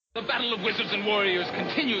The battle of wizards and warriors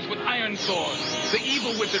continues with iron swords. The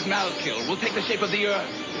evil wizard Malkil will take the shape of the earth,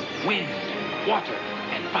 wind, water,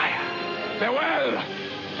 and fire. Farewell!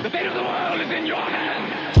 The fate of the world is in your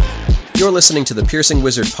hands! You're listening to the Piercing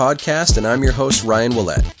Wizard podcast, and I'm your host, Ryan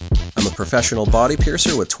Willett. I'm a professional body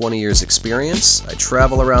piercer with 20 years experience. I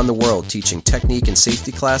travel around the world teaching technique and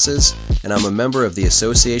safety classes, and I'm a member of the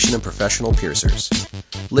Association of Professional Piercers.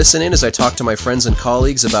 Listen in as I talk to my friends and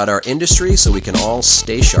colleagues about our industry so we can all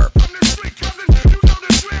stay sharp.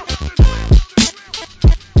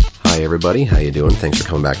 Hi everybody, how you doing? Thanks for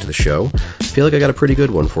coming back to the show. I feel like I got a pretty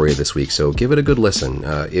good one for you this week, so give it a good listen.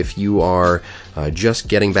 If you are just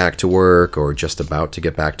getting back to work or just about to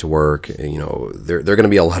get back to work, you know, there are going to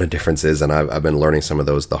be a lot of differences, and I've been learning some of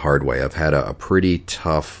those the hard way. I've had a pretty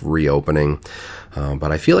tough reopening,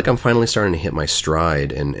 but I feel like I'm finally starting to hit my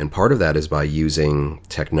stride, and part of that is by using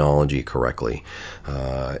technology correctly.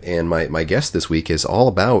 And my guest this week is all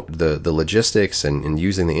about the logistics and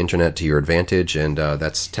using the internet to your advantage, and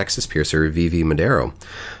that's Texas piercer Vivi Madero.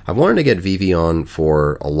 I've wanted to get Vivi on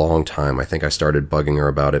for a long time. I think I started bugging her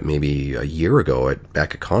about it maybe a year ago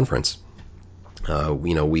back at conference.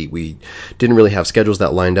 We didn't really have schedules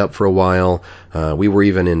that lined up for a while. We were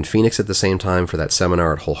even in Phoenix at the same time for that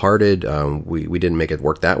seminar at Wholehearted. We didn't make it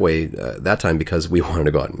work that way that time because we wanted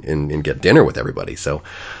to go out and get dinner with everybody. So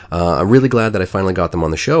I'm really glad that I finally got them on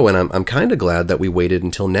the show, and I'm kind of glad that we waited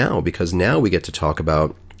until now, because now we get to talk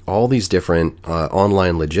about all these different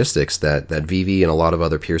online logistics that Vivi and a lot of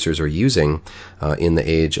other piercers are using in the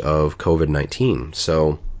age of COVID-19.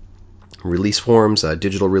 So release forms,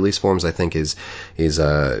 digital release forms, I think is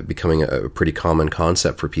becoming a pretty common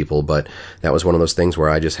concept for people. But that was one of those things where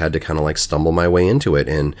I just had to kind of like stumble my way into it.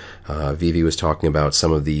 And Vivi was talking about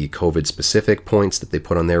some of the COVID specific points that they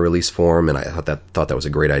put on their release form, and I thought that was a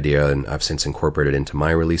great idea, and I've since incorporated it into my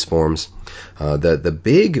release forms. The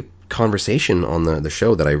big conversation on the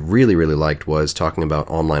show that I really liked was talking about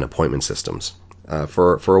online appointment systems.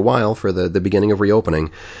 For a while, for the beginning of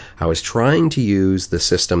reopening, I was trying to use the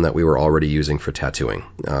system that we were already using for tattooing,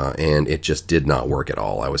 and it just did not work at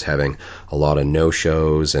all. I was having a lot of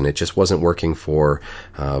no-shows, and it just wasn't working for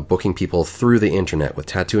booking people through the internet. With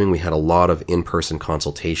tattooing, we had a lot of in-person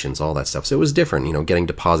consultations, all that stuff, so it was different, getting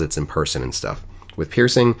deposits in person and stuff. With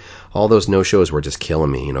piercing, all those no-shows were just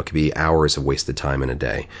killing me. It could be hours of wasted time in a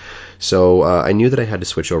day. So I knew that I had to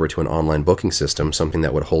switch over to an online booking system, something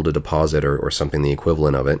that would hold a deposit or something the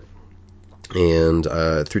equivalent of it. And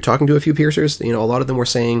through talking to a few piercers, a lot of them were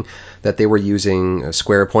saying that they were using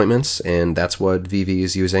Square Appointments, and that's what Vivi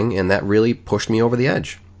is using, and that really pushed me over the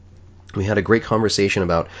edge. We had a great conversation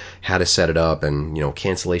about how to set it up, and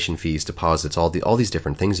cancellation fees, deposits, all these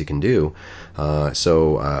different things you can do.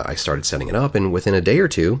 So I started setting it up, and within a day or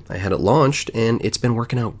two, I had it launched, and it's been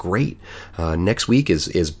working out great. Next week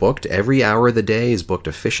is booked. Every hour of the day is booked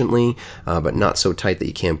efficiently, but not so tight that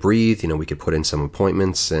you can't breathe. We could put in some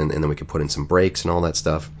appointments, and then we could put in some breaks and all that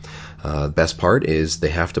stuff. Best part is they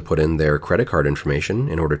have to put in their credit card information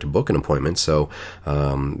in order to book an appointment. So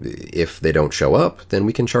if they don't show up, then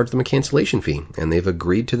we can charge them a cancellation fee, and they've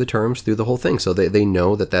agreed to the terms through the whole thing. So they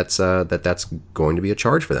know that's going to be a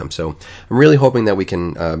charge for them. So I'm really hoping that we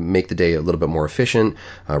can make the day a little bit more efficient,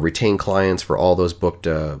 retain clients for all those booked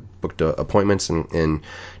appointments, and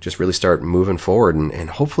just really start moving forward, and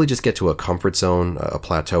hopefully just get to a comfort zone, a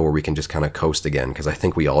plateau where we can just kind of coast again, because I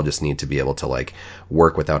think we all just need to be able to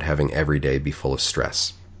work without having every day be full of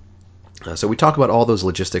stress. So we talk about all those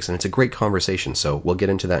logistics, and it's a great conversation, so we'll get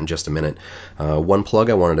into that in just a minute. One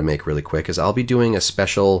plug I wanted to make really quick is I'll be doing a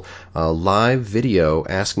special live video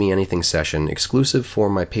Ask Me Anything session exclusive for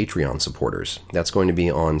my Patreon supporters. That's going to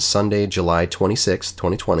be on Sunday, July 26th,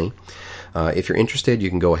 2020. If you're interested, you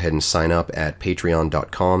can go ahead and sign up at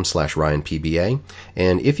patreon.com/RyanPBA.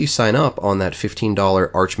 And if you sign up on that $15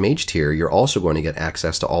 Archmage tier, you're also going to get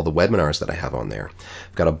access to all the webinars that I have on there.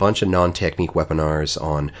 I've got a bunch of non-technique webinars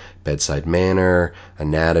on bedside manner,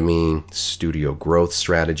 anatomy, studio growth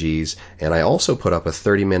strategies, and I also put up a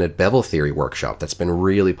 30-minute bevel theory workshop that's been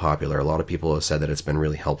really popular. A lot of people have said that it's been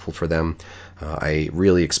really helpful for them. I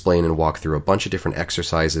really explain and walk through a bunch of different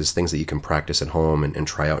exercises, things that you can practice at home and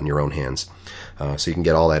try out in your own hands. So you can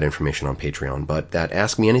get all that information on Patreon. But that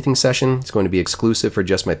Ask Me Anything session is going to be exclusive for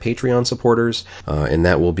just my Patreon supporters, and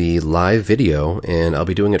that will be live video, and I'll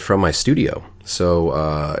be doing it from my studio.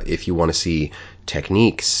 So if you want to see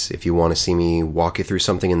techniques, if you want to see me walk you through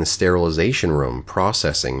something in the sterilization room,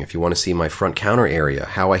 processing, if you want to see my front counter area,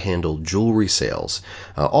 how I handle jewelry sales,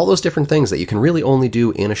 all those different things that you can really only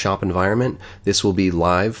do in a shop environment, this will be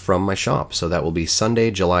live from my shop. So that will be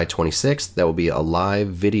Sunday, July 26th. That will be a live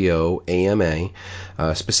video AMA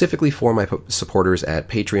specifically for my supporters at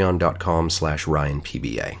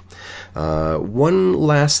patreon.com/RyanPBA. One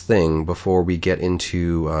last thing before we get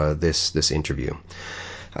into this interview.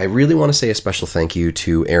 I really want to say a special thank you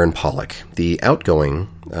to Aaron Pollock, the outgoing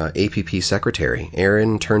APP secretary.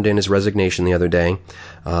 Aaron turned in his resignation the other day.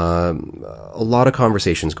 A lot of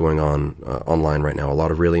conversations going on online right now, a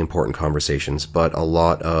lot of really important conversations, but a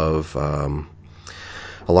lot of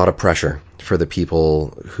pressure for the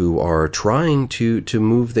people who are trying to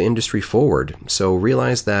move the industry forward. So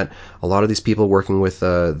realize that a lot of these people working with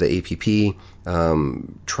the APP,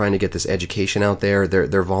 trying to get this education out there,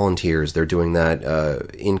 they're volunteers. They're doing that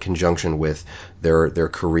in conjunction with their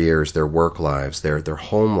careers, their work lives, their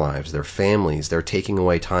home lives, their families. They're taking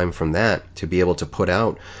away time from that to be able to put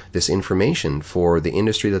out this information for the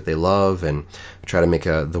industry that they love and try to make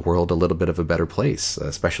the world a little bit of a better place,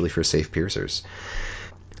 especially for safe piercers.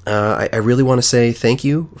 I really want to say thank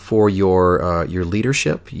you for your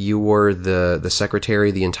leadership. You were the secretary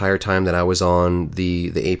the entire time that I was on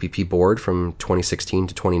the APP board from 2016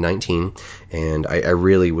 to 2019, and I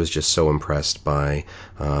really was just so impressed by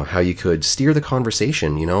how you could steer the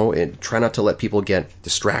conversation. Try not to let people get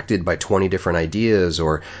distracted by 20 different ideas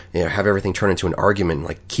or have everything turn into an argument.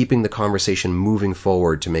 Like keeping the conversation moving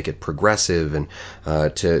forward to make it progressive and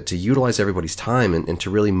to utilize everybody's time and to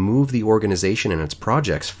really move the organization and its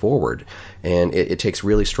projects forward. And it takes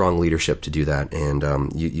really strong leadership to do that, and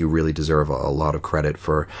you really deserve a lot of credit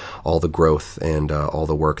for all the growth and all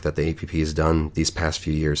the work that the APP has done these past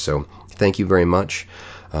few years. So thank you very much.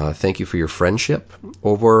 Thank you for your friendship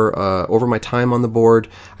over my time on the board.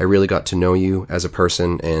 I really got to know you as a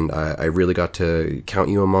person, and I really got to count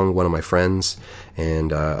you among one of my friends,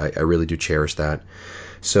 and I really do cherish that.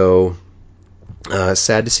 So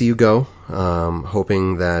sad to see you go.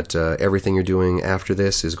 Hoping that everything you're doing after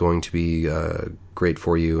this is going to be great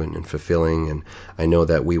for you and fulfilling, and I know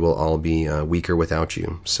that we will all be weaker without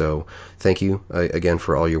you. So thank you again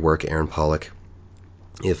for all your work, Aaron Pollock.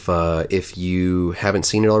 If you haven't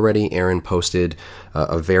seen it already, Aaron posted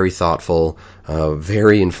a very thoughtful,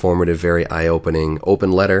 very informative, very eye-opening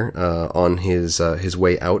open letter on his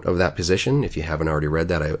way out of that position. If you haven't already read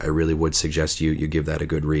that, I really would suggest you give that a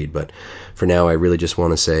good read. But for now, I really just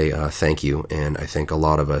want to say thank you, and I think a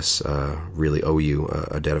lot of us really owe you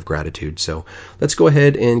a debt of gratitude. So let's go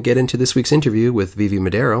ahead and get into this week's interview with Vivi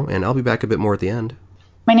Madero, and I'll be back a bit more at the end.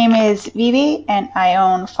 My name is Vivi, and I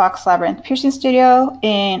own Fox Labyrinth Piercing Studio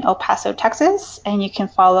in El Paso, Texas, and you can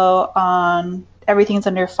follow on everything's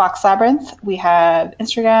under Fox Labyrinth. We have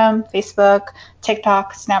Instagram, Facebook,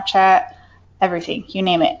 TikTok, Snapchat, everything, you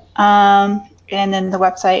name it. And then the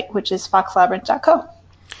website, which is foxlabyrinth.co.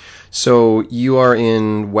 So you are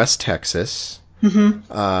in West Texas.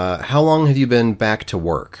 Mm-hmm. How long have you been back to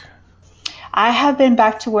work? I have been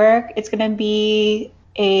back to work. It's going to be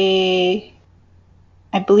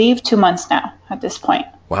I believe 2 months now at this point.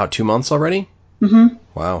 Wow, 2 months already? Mm-hmm.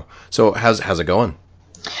 Wow. So how's it going?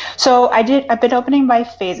 So I've been opening by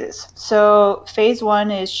phases. So phase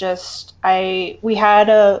one is just we had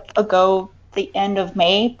a go the end of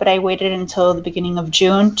May, but I waited until the beginning of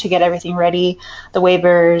June to get everything ready, the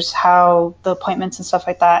waivers, how the appointments and stuff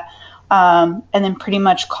like that, and then pretty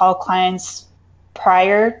much call clients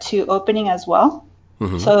prior to opening as well.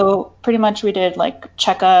 Mm-hmm. So pretty much we did like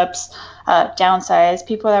checkups, downsize,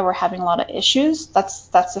 people that were having a lot of issues. That's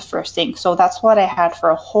the first thing. So that's what I had for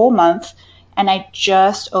a whole month. And I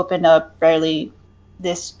just opened up barely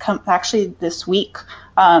this week.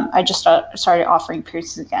 I just started offering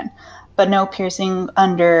piercings again, but no piercing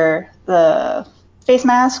under the face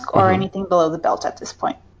mask or anything below the belt at this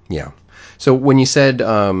point. Yeah. So when you said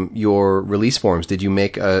your release forms, did you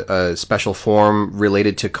make a special form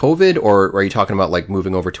related to COVID, or are you talking about like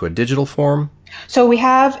moving over to a digital form? So we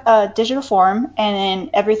have a digital form, and then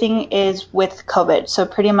everything is with COVID. So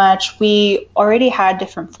pretty much we already had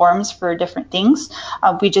different forms for different things.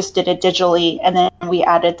 We just did it digitally, and then we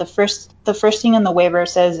added the first thing in the waiver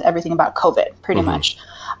says everything about COVID, pretty much.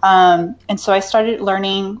 And so I started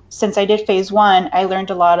learning, since I did phase one, I learned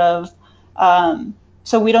a lot of,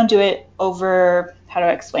 so we don't do it over, how do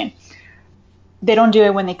I explain? They don't do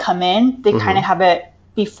it when they come in. They kind of have it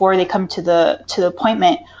before they come to the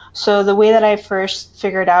appointment. So the way that I first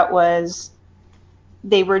figured out was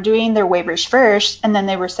they were doing their waivers first, and then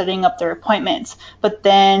they were setting up their appointments. But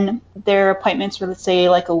then their appointments were, let's say,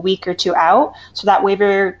 like a week or two out. So that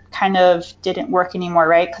waiver kind of didn't work anymore,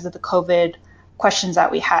 right? Because of the COVID questions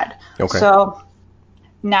that we had. Okay. So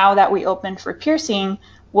now that we opened for piercing,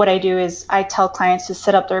 what I do is I tell clients to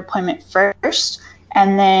set up their appointment first,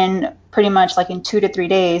 and then pretty much like in 2 to 3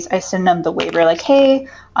 days, I send them the waiver like, hey,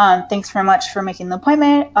 thanks very much for making the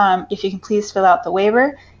appointment. If you can please fill out the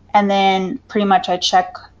waiver. And then pretty much I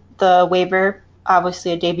check the waiver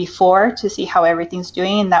obviously a day before to see how everything's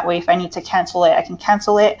doing. And that way, if I need to cancel it, I can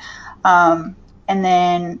cancel it. And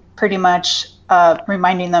then pretty much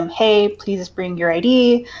reminding them, hey, please bring your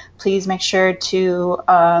ID. Please make sure to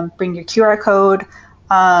bring your QR code.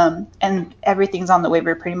 And everything's on the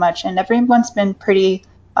waiver pretty much. And everyone's been pretty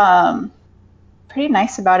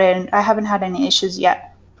nice about it. And I haven't had any issues yet.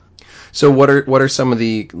 So what are some of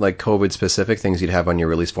the like COVID specific things you'd have on your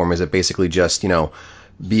release form? Is it basically just,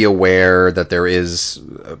 be aware that there is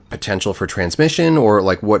a potential for transmission, or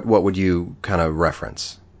like what would you kind of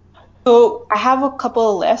reference? So I have a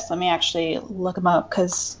couple of lists. Let me actually look them up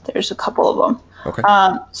because there's a couple of them. Okay.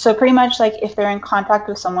 So pretty much like if they're in contact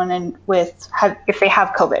with someone if they have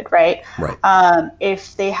COVID, right? Right.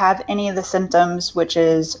 If they have any of the symptoms, which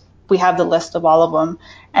is we have the list of all of them.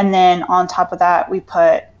 And then on top of that, we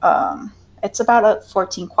put, it's about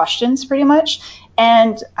 14 questions pretty much.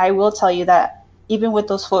 And I will tell you that even with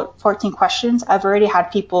those 14 questions, I've already had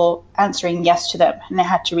people answering yes to them, and they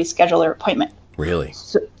had to reschedule their appointment. Really?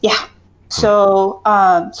 So, yeah. So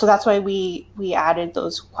that's why we added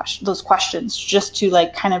those questions just to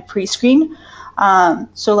like kind of pre-screen.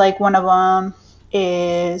 So like one of them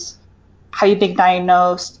is, have you been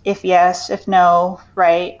diagnosed? If yes, if no,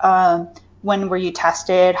 right? When were you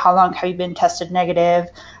tested? How long have you been tested negative?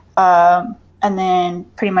 And then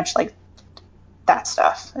pretty much like that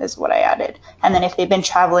stuff is what I added. And then if they've been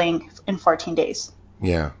traveling in 14 days.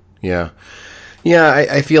 Yeah.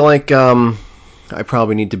 I feel like I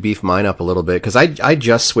probably need to beef mine up a little bit because I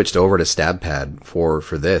just switched over to StabPad for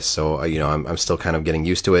this, so I'm still kind of getting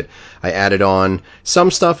used to it. I added on some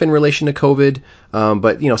stuff in relation to COVID,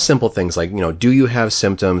 but simple things like do you have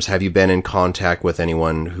symptoms? Have you been in contact with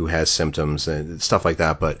anyone who has symptoms and stuff like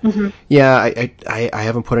that? But yeah, I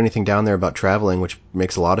haven't put anything down there about traveling, which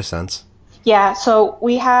makes a lot of sense. Yeah, so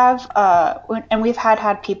we have and we've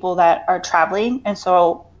had people that are traveling, and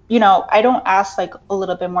so I don't ask like a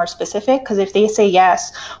little bit more specific because if they say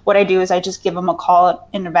yes, what I do is I just give them a call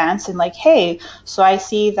in advance and like, hey, so I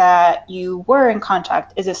see that you were in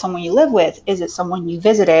contact. Is it someone you live with? Is it someone you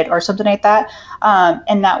visited or something like that?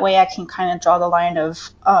 And that way I can kind of draw the line of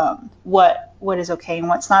what is okay and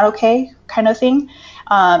what's not okay kind of thing.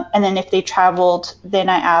 And then if they traveled, then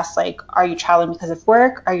I asked like, are you traveling because of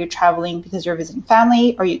work? Are you traveling because you're visiting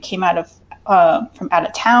family? Or you came out of from out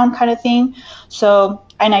of town kind of thing. So,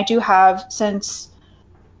 and I do have, since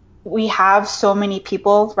we have so many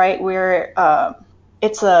people, right?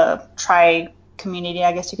 It's a tri community,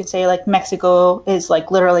 I guess you could say. Like Mexico is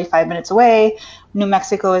like literally 5 minutes away. New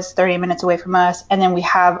Mexico is 30 minutes away from us. And then we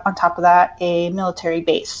have on top of that a military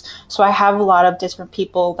base. So I have a lot of different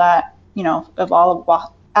people that, of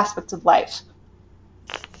all aspects of life.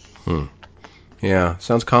 Yeah,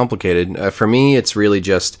 sounds complicated. For me, it's really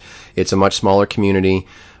just, it's a much smaller community.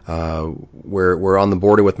 We're on the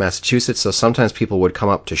border with Massachusetts, so sometimes people would come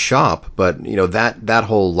up to shop, but that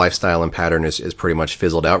whole lifestyle and pattern is pretty much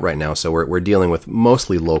fizzled out right now. So we're dealing with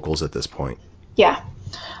mostly locals at this point. Yeah.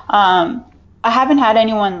 I haven't had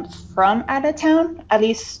anyone from out of town. At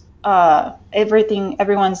least everyone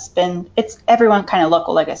kind of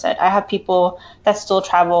local, like I said. I have people that still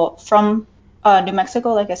travel from New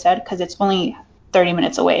Mexico, like I said, because it's only 30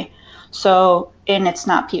 minutes away. So, and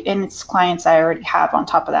it's clients I already have on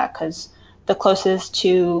top of that, because the closest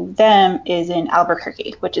to them is in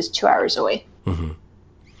Albuquerque, which is 2 hours away. Mm-hmm.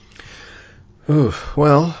 Ooh,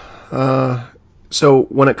 well, so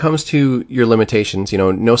when it comes to your limitations,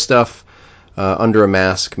 no stuff under a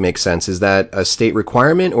mask makes sense. Is that a state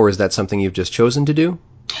requirement, or is that something you've just chosen to do?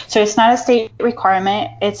 So it's not a state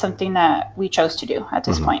requirement. It's something that we chose to do at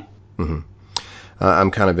this point. Mm-hmm.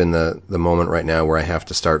 I'm kind of in the moment right now where I have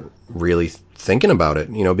to start really thinking about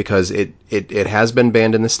it, because it has been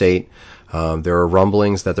banned in the state. There are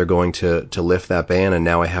rumblings that they're going to lift that ban, and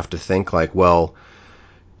now I have to think like, well,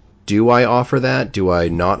 do I offer that? Do I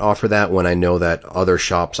not offer that when I know that other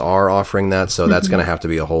shops are offering that? So that's going to have to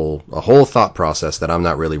be a whole thought process that I'm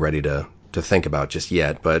not really ready to think about just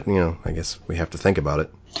yet. But I guess we have to think about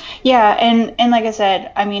it. Yeah, and like I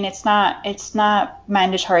said, I mean, it's not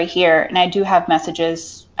mandatory here, and I do have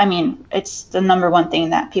messages. I mean, it's the number one thing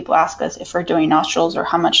that people ask us if we're doing nostrils or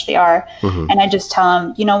how much they are. Mm-hmm. And I just tell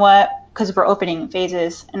them, you know what, because we're opening in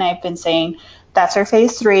phases, and I've been saying that's our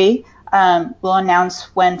phase 3. We'll announce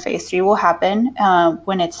when phase 3 will happen,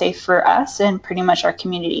 when it's safe for us and pretty much our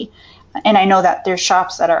community. And I know that there's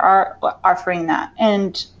shops that are offering that,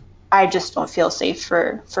 and I just don't feel safe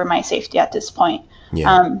for my safety at this point.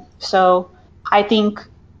 Yeah. So I think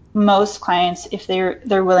most clients, if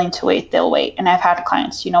they're willing to wait, they'll wait. And I've had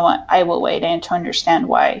clients, you know what, I will wait, and to understand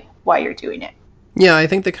why you're doing it. Yeah, I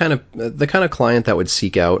think the kind of client that would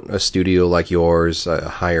seek out a studio like yours, a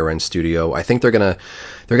higher end studio, I think they're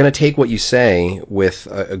gonna take what you say with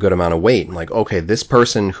a good amount of weight. Like, okay, this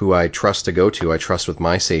person who I trust to go to, I trust with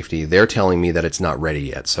my safety, they're telling me that it's not ready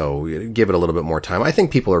yet, so give it a little bit more time. I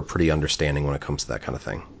think people are pretty understanding when it comes to that kind of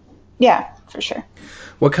thing. Yeah, for sure.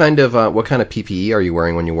 What kind of PPE are you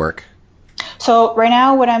wearing when you work? So right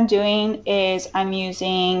now what I'm doing is I'm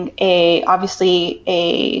using obviously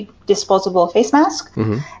a disposable face mask,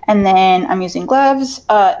 Mm-hmm. and then I'm using gloves.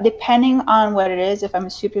 Depending on what it is, if I'm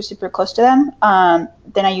super, super close to them,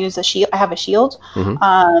 then I use a shield. I have a shield. Mm-hmm.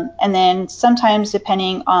 And then sometimes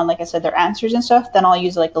depending on, like I said, their answers and stuff, then I'll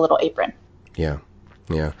use like a little apron. Yeah.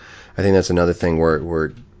 Yeah. I think that's another thing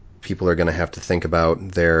where people are going to have to think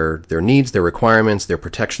about their needs, their requirements, their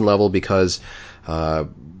protection level, because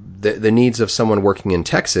the needs of someone working in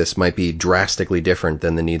Texas might be drastically different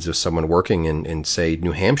than the needs of someone working in say,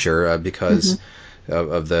 New Hampshire, because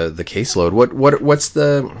of the caseload. What's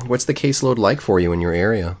the caseload like for you in your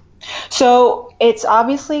area? So it's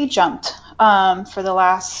obviously jumped for the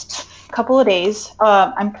last couple of days.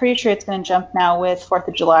 I'm pretty sure it's going to jump now with 4th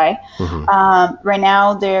of July. Mm-hmm. Right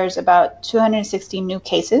now, there's about 260 new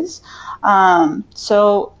cases.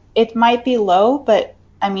 So it might be low, but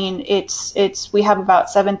I mean, we have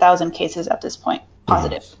about 7,000 cases at this point,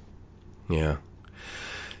 positive. Mm-hmm. Yeah.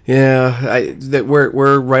 Yeah,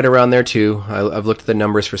 we're right around there too. I've looked at the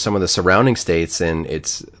numbers for some of the surrounding states, and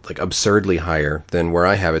it's like absurdly higher than where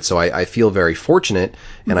I have it. So I feel very fortunate,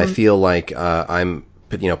 and I feel like I'm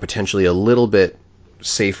potentially a little bit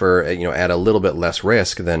safer, at a little bit less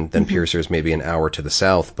risk than piercers maybe an hour to the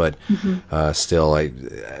south. But still,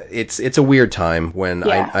 it's a weird time when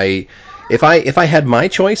Yeah. if I had my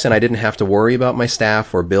choice and I didn't have to worry about my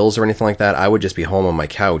staff or bills or anything like that, I would just be home on my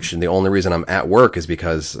couch. And the only reason I'm at work is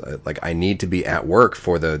because I need to be at work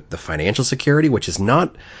for the financial security, which is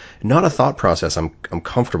not a thought process I'm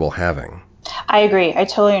comfortable having. I agree. I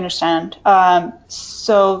totally understand.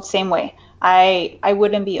 So same way. I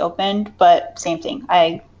wouldn't be opened, but same thing.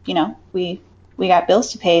 We got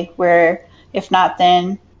bills to pay. Where if not,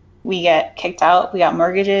 then we get kicked out. We got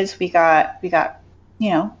mortgages. We got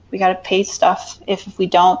to pay stuff. If we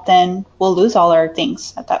don't, then we'll lose all our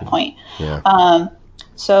things at that point. Yeah.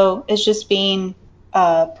 So it's just being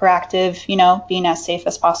proactive, being as safe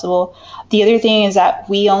as possible. The other thing is that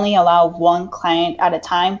we only allow one client at a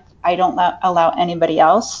time. I don't allow anybody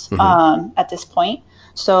else at this point.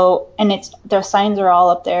 So, and their signs are all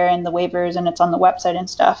up there and the waivers, and it's on the website and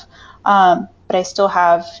stuff. But I still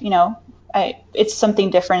have, it's something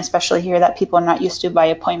different, especially here, that people are not used to by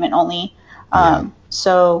appointment only.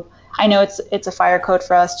 So I know it's a fire code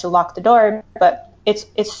for us to lock the door, but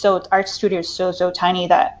our studio is so tiny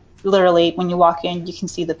that literally when you walk in, you can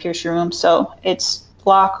see the piercer room. So it's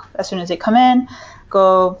lock as soon as they come in.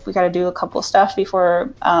 We got to do a couple of stuff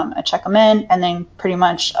before I check them in, and then pretty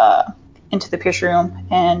much into the piercer room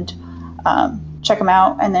and check them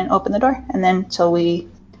out, and then open the door, and then till we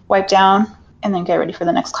wipe down and then get ready for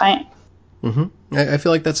the next client. Mm-hmm. I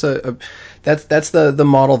feel like that's that's the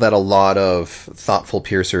model that a lot of thoughtful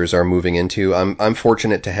piercers are moving into. I'm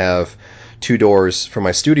fortunate to have 2 doors for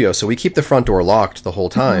my studio, so we keep the front door locked the whole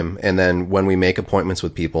time. And then when we make appointments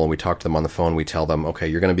with people and we talk to them on the phone, we tell them, okay,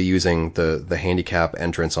 you're going to be using the handicap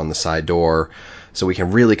entrance on the side door, so we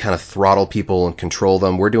can really kind of throttle people and control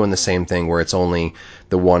them. We're doing the same thing where it's only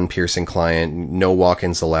the one piercing client, no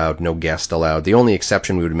walk-ins allowed, no guest allowed. The only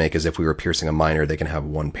exception we would make is if we were piercing a minor, they can have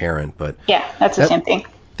one parent. But yeah, that's the same thing.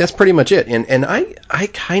 That's pretty much it. And I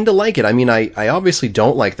kind of like it. I mean, I obviously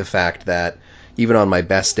don't like the fact that even on my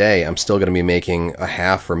best day, I'm still going to be making a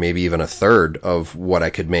half or maybe even a third of what I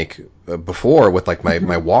could make before with like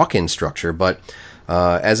my walk-in structure. But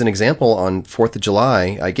as an example, on 4th of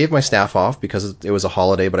July, I gave my staff off because it was a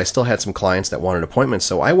holiday, but I still had some clients that wanted appointments.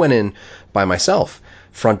 So I went in by myself.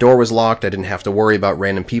 Front door was locked. I didn't have to worry about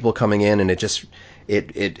random people coming in, and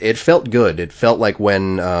it felt good. It felt like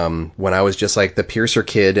when I was just like the piercer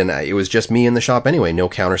kid, and it was just me in the shop anyway, no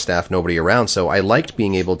counter staff, nobody around. So I liked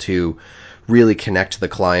being able to really connect to the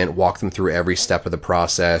client, walk them through every step of the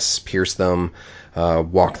process, pierce them,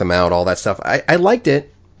 walk them out, all that stuff. I liked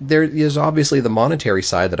it, there is obviously the monetary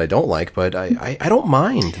side that I don't like, but I don't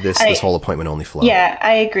mind this whole appointment only flow. Yeah,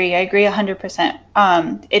 I agree. I agree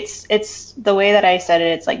 100%. It's the way that I said it.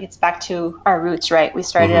 It's like it's back to our roots, right? We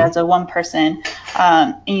started as a one person,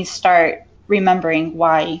 and you start remembering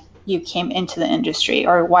why you came into the industry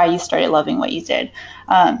or why you started loving what you did.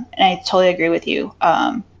 And I totally agree with you.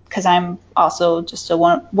 Because I'm also just a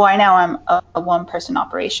one. Well, now I'm a one person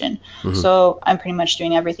operation, so I'm pretty much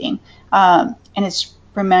doing everything, and it's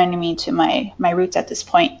reminding me to my roots at this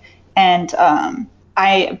point. And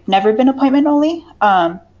I've never been appointment only.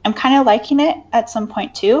 I'm kind of liking it at some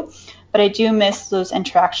point too, but I do miss those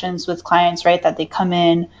interactions with clients, right? That they come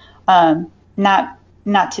in, not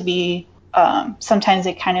to be. Sometimes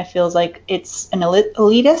it kind of feels like it's an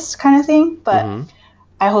elitist kind of thing, but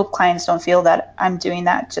I hope clients don't feel that I'm doing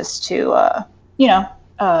that just to, you know,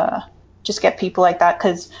 just get people like that.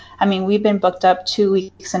 Because I mean, we've been booked up 2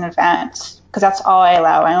 weeks in advance because that's all I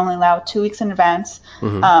allow. I only allow 2 weeks in advance.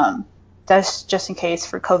 That's just in case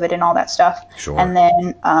for COVID and all that stuff. Sure. And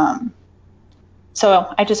then,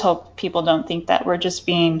 so I just hope people don't think that we're just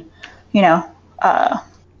being, you know, not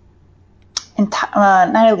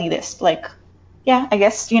elitist, like, yeah, I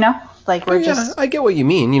guess, you know, like we're just. I get what you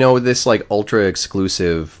mean. You know, this like ultra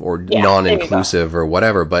exclusive or non-inclusive or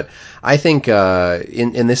whatever. But I think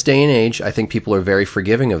in this day and age, I think people are very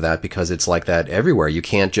forgiving of that because it's like that everywhere. You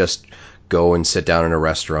can't just go and sit down in a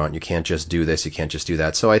restaurant. You can't just do this. You can't just do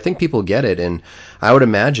that. So I think people get it. And I would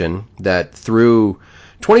imagine that through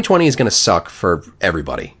 2020 is going to suck for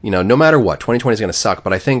everybody. You know, no matter what, 2020 is going to suck.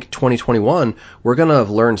 But I think 2021, we're going to have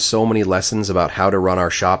learned so many lessons about how to run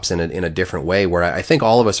our shops in a different way where I think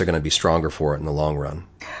all of us are going to be stronger for it in the long run.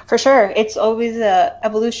 For sure. It's always a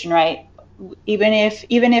evolution, right? Even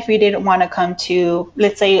if we didn't want to come to,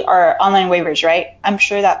 let's say, our online waivers, right? I'm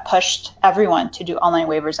sure that pushed everyone to do online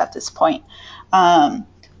waivers at this point, and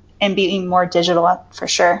being more digital for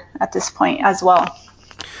sure at this point as well.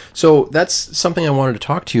 So that's something I wanted to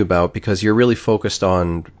talk to you about because you're really focused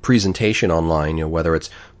on presentation online, you know, whether it's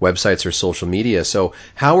websites or social media. So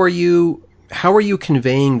how are you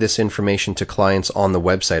conveying this information to clients on the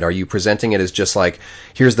website? Are you presenting it as just like,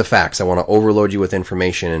 here's the facts, I want to overload you with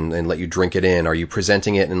information and let you drink it in? Are you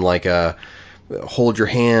presenting it in like a hold your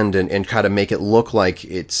hand and kind of make it look like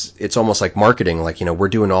it's almost like marketing, like, you know, we're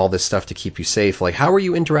doing all this stuff to keep you safe? Like, how are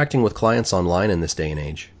you interacting with clients online in this day and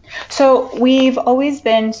age? So we've always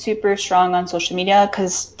been super strong on social media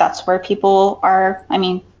because that's where people are. I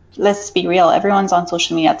mean, let's be real. Everyone's on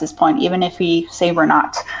social media at this point, even if we say we're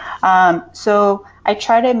not. So I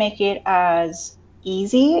try to make it as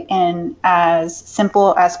easy and as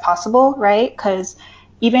simple as possible, right? Because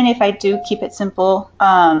even if I do keep it simple,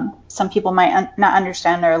 some people might not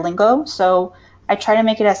understand our lingo. So I try to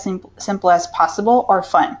make it as simple as possible or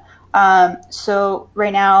fun. So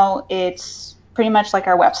right now it's pretty much like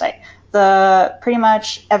our website. Pretty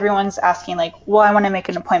much everyone's asking like, well, I want to make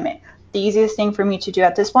an appointment. The easiest thing for me to do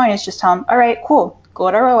at this point is just tell them, all right, cool, go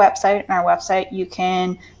to our website. On our website, you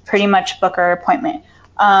can pretty much book our appointment.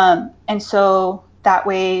 And so that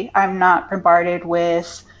way I'm not bombarded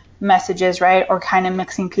with messages, right? Or kind of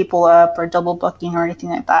mixing people up or double booking or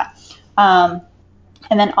anything like that. And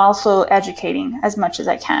then also educating as much as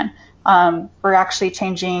I can. We're actually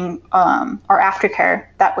changing our aftercare.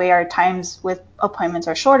 That way our times with appointments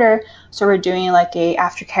are shorter. So we're doing like a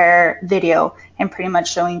aftercare video and pretty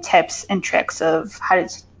much showing tips and tricks of how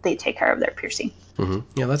they take care of their piercing.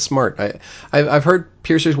 Yeah, that's smart. I've heard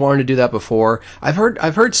piercers wanting to do that before. I've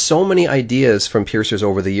heard so many ideas from piercers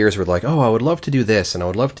over the years where like, oh, I would love to do this and I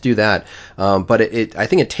would love to do that. But I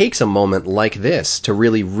think it takes a moment like this to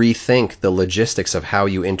really rethink the logistics of how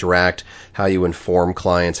you interact, how you inform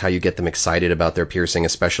clients, how you get them excited about their piercing,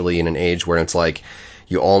 especially in an age where it's like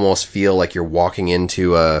you almost feel like you're walking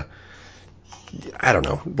into I don't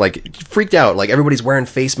know, like freaked out, like everybody's wearing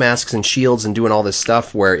face masks and shields and doing all this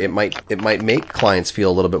stuff where it might make clients feel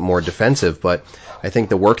a little bit more defensive. But I think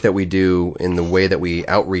the work that we do in the way that we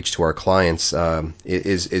outreach to our clients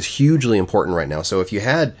is hugely important right now. So if you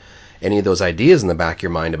had any of those ideas in the back of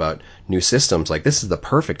your mind about new systems, like this is the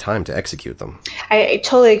perfect time to execute them. I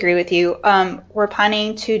totally agree with you. We're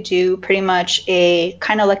planning to do pretty much a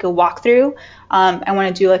kind of like a walkthrough. I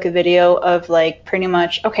want to do like a video of like pretty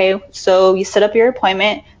much, okay, so you set up your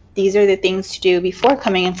appointment. These are the things to do before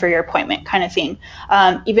coming in for your appointment, kind of thing.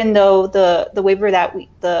 Even though the waiver that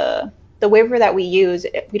we use,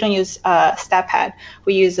 we don't use StatPad.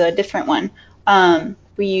 We use a different one.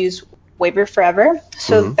 We use Waiver Forever.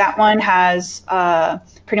 So that one has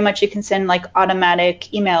pretty much you can send like automatic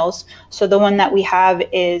emails. So the one that we have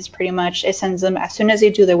is pretty much it sends them as soon as they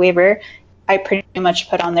do the waiver. I pretty much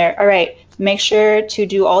put on there, all right, make sure to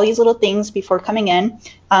do all these little things before coming in,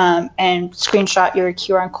 and screenshot your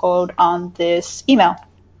QR code on this email.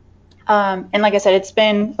 And like I said, it's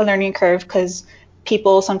been a learning curve because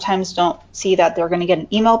people sometimes don't see that they're going to get an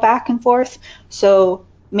email back and forth. So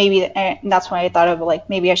maybe, and that's why I thought of like,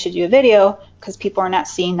 maybe I should do a video because people are not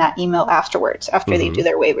seeing that email afterwards, after they do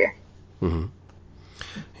their waiver.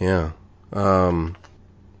 Yeah.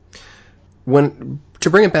 To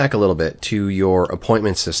bring it back a little bit to your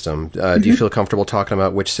appointment system, do you feel comfortable talking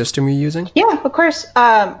about which system you're using? Yeah, of course.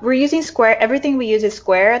 We're using Square. Everything we use is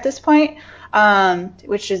Square at this point,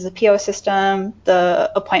 which is the POS system,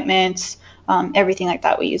 the appointments, everything like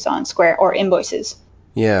that we use on Square, or invoices.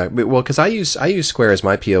 Yeah, well, because I use Square as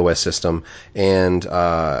my POS system, and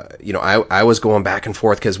I was going back and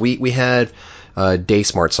forth because we had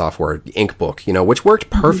DaySmart software, Inkbook, which worked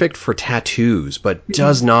perfect for tattoos, but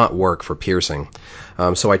does not work for piercing.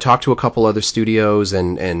 So I talked to a couple other studios,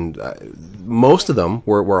 and most of them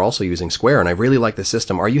were also using Square, and I really like the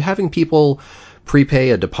system. Are you having people prepay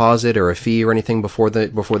a deposit or a fee or anything before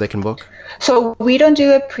they can book? So we don't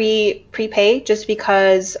do a prepay just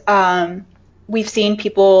because we've seen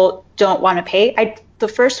people don't want to pay. The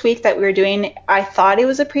first week that we were doing, I thought it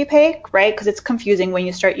was a prepay, right? Because it's confusing when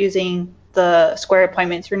you start using the Square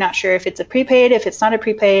appointments. You're not sure if it's a prepaid, if it's not a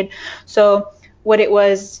prepaid. So what it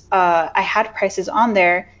was, I had prices on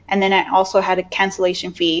there, and then I also had a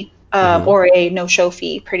cancellation fee or a no-show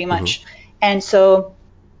fee, pretty much. And so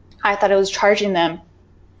I thought I was charging them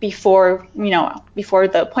before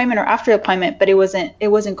the appointment or after the appointment, but it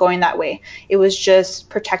wasn't going that way. It was just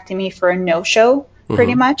protecting me for a no-show,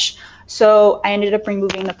 pretty much. So I ended up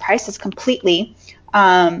removing the prices completely.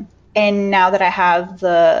 And now that I have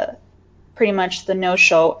pretty much the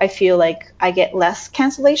no-show, I feel like I get less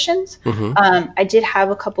cancellations. I did have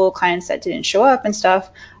a couple of clients that didn't show up and stuff,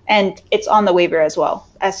 and it's on the waiver as well.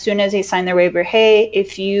 As soon as they sign their waiver, hey,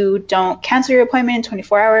 if you don't cancel your appointment in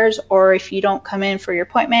 24 hours, or if you don't come in for your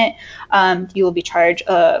appointment, you will be charged.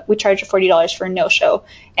 We charge $40 for a no-show,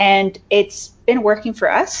 and it's been working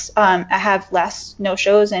for us. I have less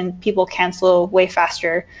no-shows, and people cancel way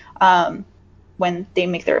faster when they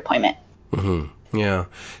make their appointment. Yeah.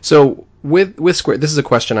 So with Square, this is a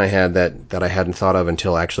question I had that I hadn't thought of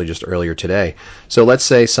until actually just earlier today. So let's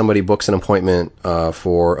say somebody books an appointment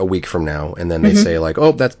for a week from now, and then they say like,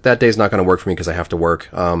 oh, that day's not going to work for me because I have to work.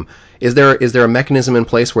 Is there a mechanism in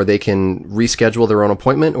place where they can reschedule their own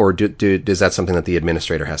appointment, or is that something that the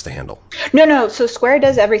administrator has to handle? No. So Square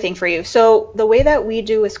does everything for you. So the way that we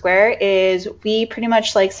do with Square is we pretty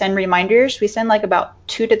much like send reminders. We send like about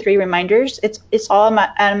 2 to 3 reminders. It's all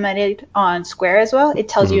automated on Square as well. It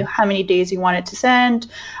tells you how many days you want it to send,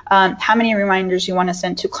 how many reminders you want to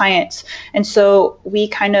send to clients. And so we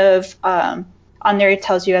kind of on there, it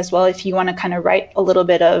tells you as well if you want to kind of write a little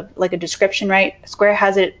bit of like a description, right? Square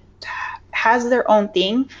has their own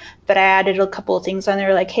thing, but I added a couple of things on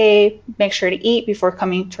there like, hey, make sure to eat before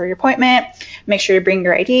coming to your appointment. Make sure to bring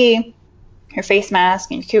your ID, your face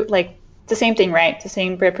mask, and like the same thing, right? The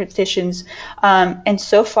same repetitions. And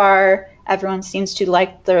so far, everyone seems to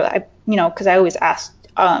like because I always ask,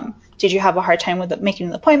 did you have a hard time with making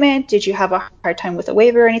an appointment? Did you have a hard time with a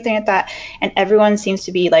waiver or anything like that? And everyone seems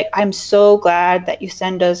to be like, I'm so glad that you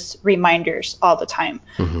send us reminders all the time.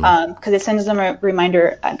 Because it sends them a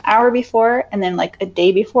reminder an hour before, and then like a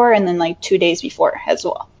day before, and then like 2 days before as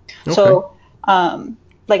well. Okay. So,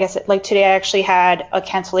 like I said, like today I actually had a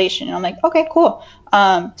cancellation, and I'm like, okay, cool.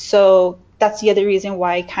 So that's the other reason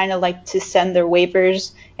why I kind of like to send their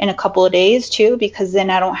waivers in a couple of days too, because then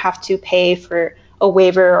I don't have to pay for a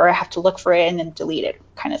waiver, or I have to look for it and then delete it,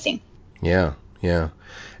 kind of thing. Yeah.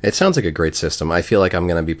 It sounds like a great system. I feel like I'm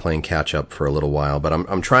going to be playing catch up for a little while, but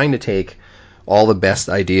I'm trying to take all the best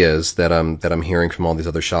ideas that I'm hearing from all these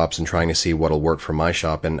other shops and trying to see what'll work for my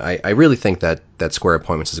shop. And I really think that Square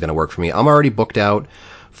Appointments is going to work for me. I'm already booked out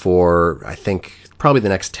for, I think, probably the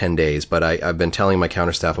next 10 days, but I've been telling my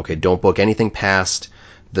counter staff, okay, don't book anything past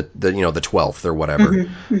the 12th or whatever.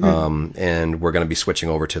 And we're going to be switching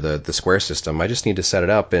over to the Square system. I just need to set it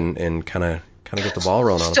up and kind of get the ball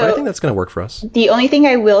rolling on it. But I think that's going to work for us. The only thing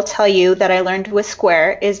I will tell you that I learned with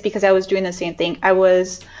Square is because I was doing the same thing. I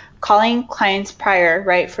was calling clients prior,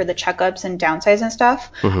 right, for the checkups and downsides and stuff.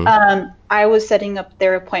 I was setting up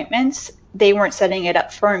their appointments. They weren't setting it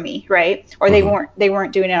up for me, right? Or they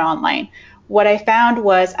weren't doing it online. What I found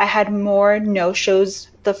was I had more no-shows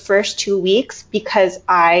the first 2 weeks because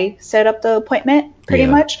I set up the appointment pretty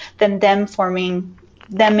much than them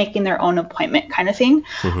making their own appointment kind of thing.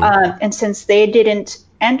 And since they didn't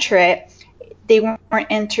enter it, they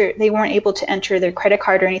weren't able to enter their credit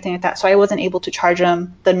card or anything like that. So I wasn't able to charge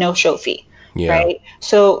them the no-show fee. Yeah. right?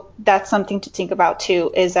 So that's something to think about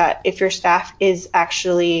too, is that if your staff is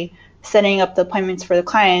actually setting up the appointments for the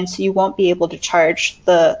clients, you won't be able to charge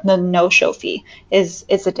the no-show fee is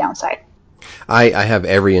a downside. I have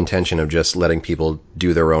every intention of just letting people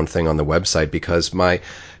do their own thing on the website because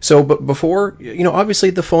but before, obviously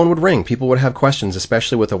the phone would ring. People would have questions,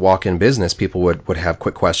 especially with a walk-in business. People would have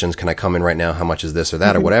quick questions. Can I come in right now? How much is this or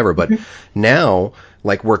that or whatever? But now,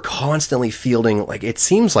 like, we're constantly fielding, like, it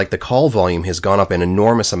seems like the call volume has gone up an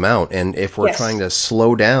enormous amount. And if we're trying Yes. to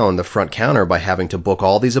slow down the front counter by having to book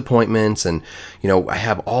all these appointments and, I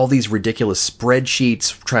have all these ridiculous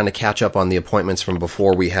spreadsheets trying to catch up on the appointments from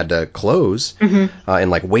before we had to close, and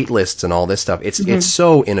like wait lists and all this stuff. It's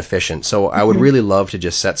so inefficient. So I would really love to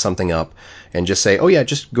just set something up and just say, oh yeah,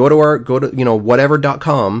 just go to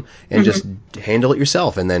whatever.com and just handle it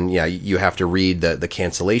yourself. And then yeah, you have to read the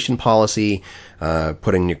cancellation policy,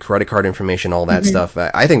 put in your credit card information, all that stuff.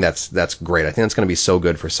 I think that's great. I think that's going to be so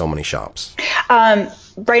good for so many shops.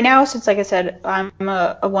 Right now, since like I said, I'm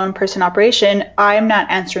a one-person operation, I'm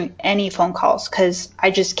not answering any phone calls because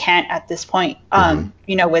I just can't at this point.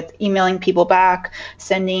 With emailing people back,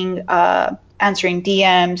 sending, answering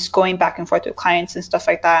DMs, going back and forth with clients and stuff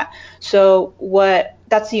like that. So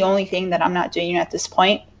that's the only thing that I'm not doing at this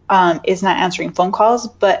point. Is not answering phone calls,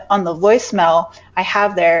 but on the voicemail I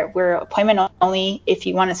have there, we're appointment only. If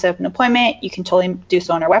you want to set up an appointment, you can totally do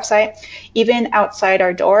so on our website. Even outside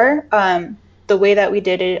our door, the way that we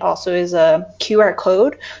did it also is a QR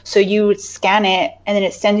code. So you would scan it and then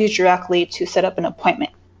it sends you directly to set up an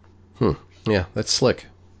appointment. Yeah, that's slick.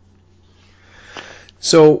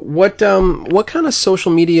 So what kind of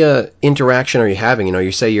social media interaction are you having?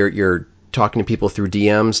 You say you're talking to people through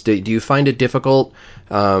DMs. Do you find it difficult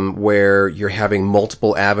where you're having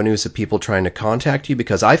multiple avenues of people trying to contact you?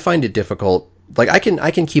 Because I find it difficult. Like I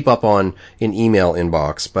can keep up on an email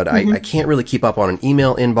inbox, but I can't really keep up on an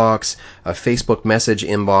email inbox, a Facebook message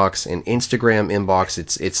inbox, an Instagram inbox.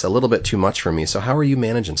 It's a little bit too much for me. So how are you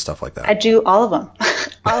managing stuff like that? I do all of them.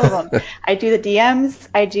 All of them. I do the DMs.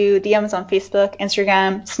 I do DMs on Facebook,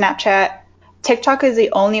 Instagram, Snapchat. TikTok is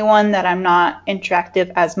the only one that I'm not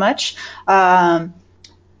interactive as much. Emails,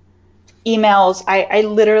 I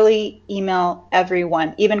literally email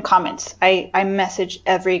everyone, even comments. I message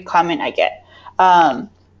every comment I get.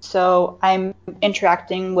 So I'm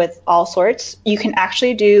interacting with all sorts. You can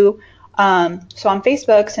actually do, so on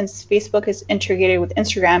Facebook, since Facebook is integrated with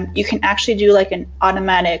Instagram, you can actually do like an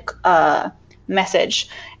automatic message.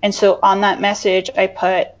 And so on that message, I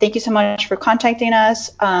put, thank you so much for contacting us.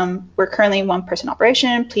 We're currently one person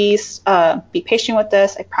operation. Please be patient with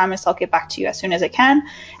us. I promise I'll get back to you as soon as I can.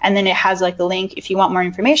 And then it has like a link if you want more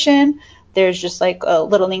information. There's just like a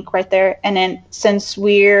little link right there. And then since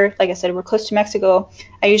like I said, we're close to Mexico,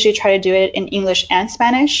 I usually try to do it in English and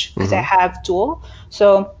Spanish because I have dual.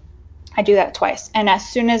 So I do that twice. And as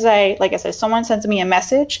soon as like I said, someone sends me a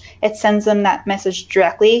message, it sends them that message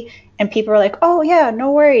directly. And people are like, oh yeah,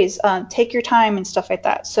 no worries. Take your time and stuff like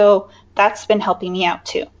that. So that's been helping me out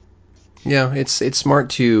too. Yeah, it's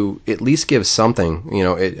smart to at least give something.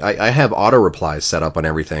 I have auto replies set up on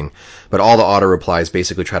everything, but all the auto replies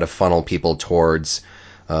basically try to funnel people towards,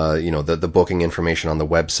 the booking information on the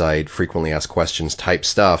website, frequently asked questions type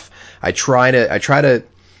stuff. I try to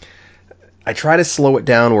slow it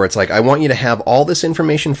down where it's like, I want you to have all this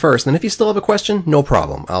information first. And if you still have a question, no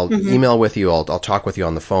problem. I'll email with you. I'll talk with you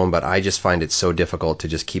on the phone. But I just find it so difficult to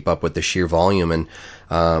just keep up with the sheer volume. And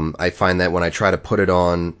I find that when I try to put it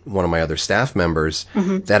on one of my other staff members,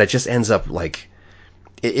 that it just ends up like,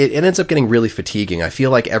 it ends up getting really fatiguing. I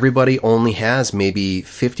feel like everybody only has maybe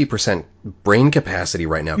 50% brain capacity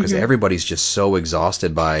right now because everybody's just so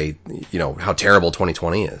exhausted by, how terrible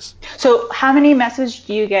 2020 is. So how many messages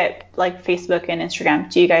do you get, like Facebook and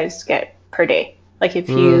Instagram, do you guys get per day? Like if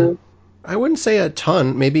you... I wouldn't say a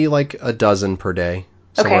ton, maybe like a dozen per day,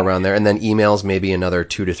 somewhere around there. And then emails, maybe another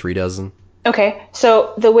 2 to 3 dozen. Okay.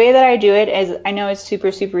 So the way that I do it is, I know it's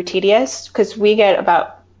super, super tedious because we get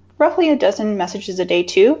about roughly a dozen messages a day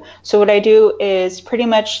too. So what I do is pretty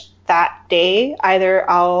much that day, either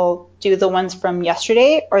I'll do the ones from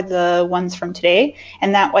yesterday or the ones from today.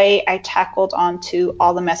 And that way I tackled onto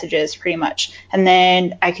all the messages pretty much. And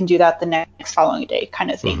then I can do that the next following day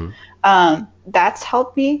kind of thing. That's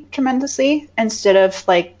helped me tremendously instead of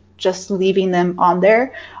like just leaving them on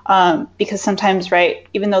there. Because sometimes, right,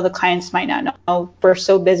 even though the clients might not know, we're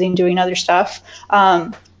so busy doing other stuff.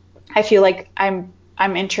 I feel like I'm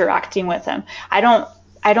interacting with them. I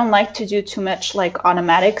don't like to do too much like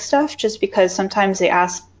automatic stuff just because sometimes they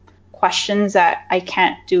ask questions that I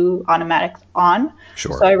can't do automatic on.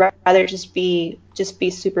 Sure. So I'd rather just be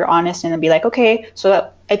super honest and then be like, okay.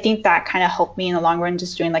 So I think that kind of helped me in the long run.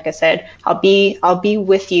 Just doing, like I said, I'll be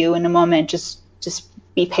with you in a moment. Just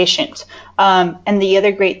be patient. And the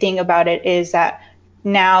other great thing about it is that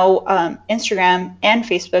now Instagram and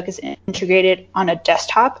Facebook is integrated on a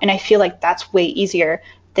desktop, and I feel like that's way easier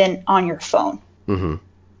than on your phone. Mm-hmm.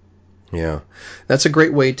 Yeah, that's a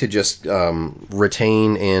great way to just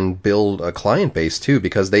retain and build a client base too,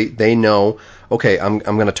 because they know, okay, I'm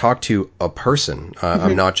going to talk to a person.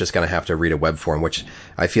 I'm not just going to have to read a web form, which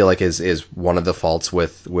I feel like is one of the faults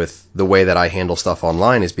with the way that I handle stuff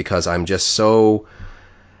online, is because I'm just so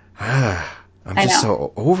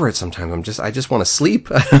so over it sometimes. I just want to sleep.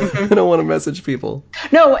 I don't want to message people.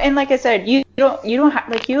 No, and like I said, you don't have,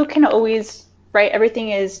 like, you can always, right?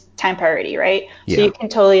 Everything is time priority, right? Yeah. So you can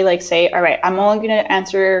totally like say, all right, I'm only going to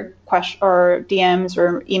answer questions or DMs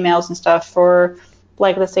or emails and stuff for,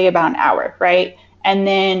 like, let's say about an hour, right? And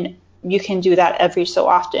then you can do that every so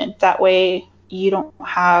often. That way you don't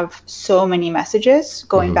have so many messages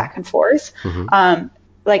going back and forth.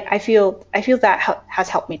 Like I feel that has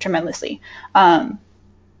helped me tremendously.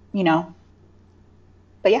 You know,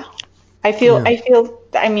 but yeah,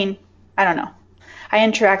 I mean, I don't know. I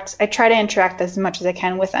try to interact as much as I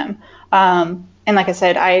can with them. And like I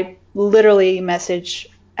said, I literally message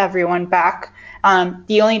everyone back.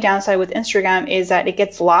 The only downside with Instagram is that it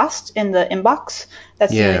gets lost in the inbox.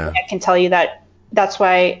 That's the only thing I can tell you. That's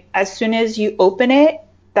why as soon as you open it,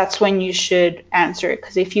 that's when you should answer it.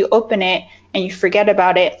 Because if you open it and you forget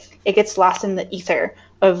about it, it gets lost in the ether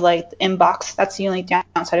of like the inbox. That's the only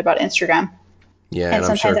downside about Instagram. Yeah, and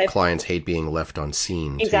I'm sure clients hate being left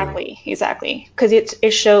unseen too. Exactly. Because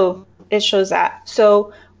it shows that.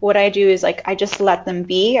 So what I do is, like, I just let them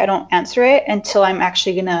be. I don't answer it until I'm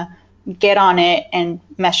actually gonna get on it and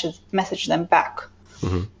message them back.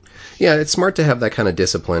 Mm-hmm. Yeah, it's smart to have that kind of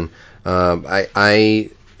discipline. I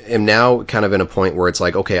am now kind of in a point where it's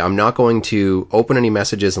like, okay, I'm not going to open any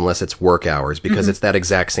messages unless it's work hours, because it's that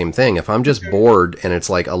exact same thing. If I'm just bored and it's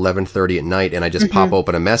like 11:30 at night and I just pop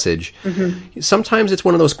open a message, sometimes it's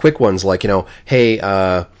one of those quick ones like, hey,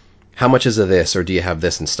 how much is of this, or do you have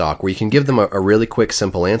this in stock, where you can give them a really quick,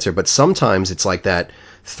 simple answer. But sometimes it's like that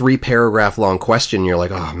 3-paragraph long question. You're like,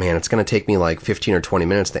 oh man, it's going to take me like 15 or 20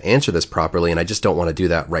 minutes to answer this properly, and I just don't want to do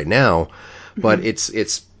that right now. But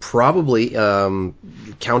it's probably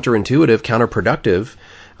counterintuitive, counterproductive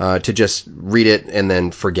to just read it and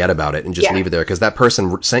then forget about it and just leave it there, because that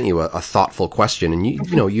person sent you a thoughtful question, and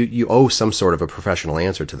you owe some sort of a professional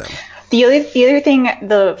answer to them. The other thing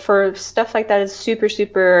for stuff like that is super,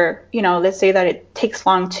 let's say that it takes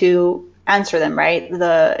long to answer them, right?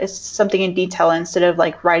 It's something in detail instead of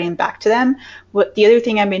like writing back to them. The other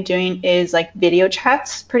thing I've been doing is like video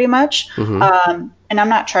chats, pretty much. And I'm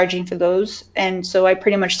not charging for those. And so I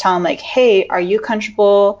pretty much tell them like, hey, are you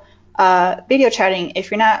comfortable video chatting?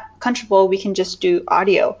 If you're not comfortable, we can just do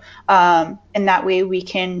audio. And that way we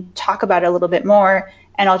can talk about it a little bit more.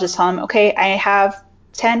 And I'll just tell them, okay, I have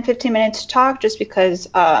 10-15 minutes to talk just because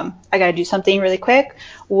I got to do something really quick.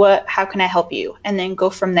 How can I help you? And then go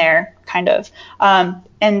from there, kind of.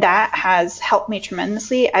 And that has helped me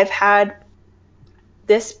tremendously. I've had,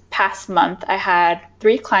 this past month, I had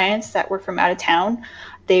 3 clients that were from out of town.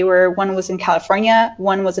 One was in California,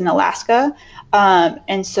 one was in Alaska.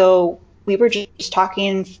 And so we were just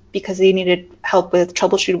talking because they needed help with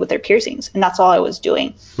troubleshooting with their piercings. And that's all I was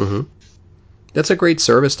doing. That's a great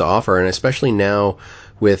service to offer, and especially now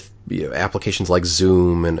with applications like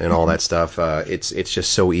Zoom and all that stuff, it's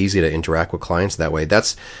just so easy to interact with clients that way.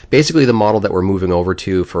 That's basically the model that we're moving over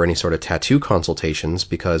to for any sort of tattoo consultations,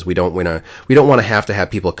 because we don't want to have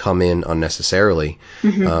people come in unnecessarily.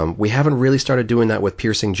 We haven't really started doing that with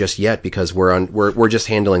piercing just yet, because we're just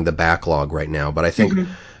handling the backlog right now. But I think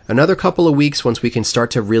another couple of weeks, once we can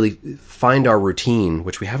start to really find our routine,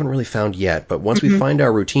 which we haven't really found yet, but once we find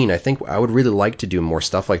our routine, I think I would really like to do more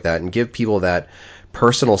stuff like that and give people that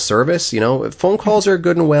personal service. Phone calls are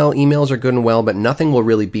good and well, emails are good and well, but nothing will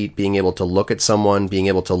really beat being able to look at someone, being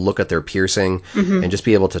able to look at their piercing, and just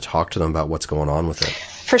be able to talk to them about what's going on with it.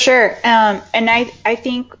 For sure. And I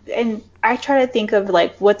think, and I try to think of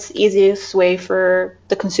like what's the easiest way for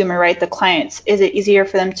the consumer, right? The clients. Is it easier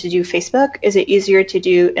for them to do Facebook? Is it easier to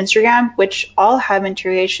do Instagram, which all have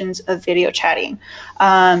integrations of video chatting?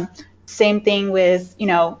 Same thing with,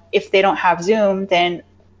 if they don't have Zoom, then,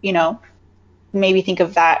 maybe think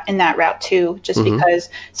of that in that route too, just because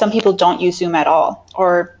some people don't use Zoom at all,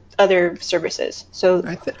 or other services. So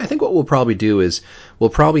I think what we'll probably do is we'll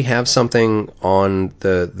probably have something on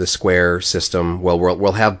the Square system. Well,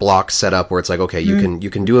 we'll have blocks set up where it's like, okay, you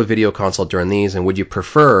can do a video consult during these, and would you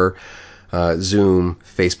prefer Zoom,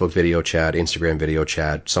 Facebook video chat, Instagram video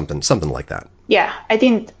chat, something like that? yeah, I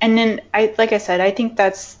think, and then like I said, I think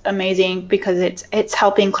that's amazing because it's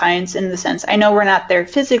helping clients in the sense. I know we're not there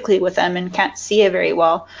physically with them and can't see it very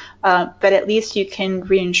well, but at least you can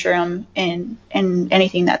reinsure them in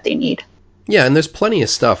anything that they need. Yeah, and there's plenty of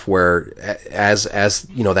stuff where, as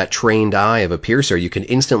that trained eye of a piercer, you can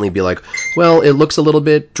instantly be like, well, it looks a little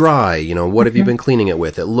bit dry. What have you been cleaning it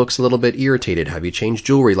with? It looks a little bit irritated. Have you changed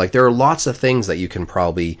jewelry? Like, there are lots of things that you can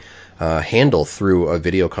probably handle through a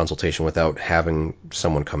video consultation without having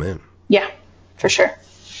someone come in. Yeah, for sure.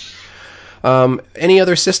 Any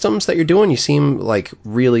other systems that you're doing? You seem like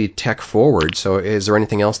really tech forward. So is there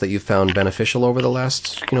anything else that you found beneficial over the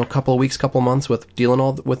last, couple of weeks, couple of months with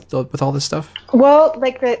dealing with all this stuff? Well,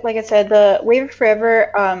 like I said, the Waiver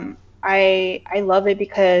Forever, I love it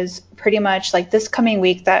because pretty much like this coming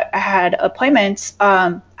week that I had appointments,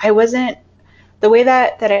 I wasn't the way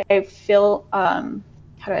that I feel.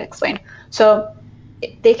 How do I explain? So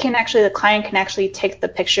the client can actually take the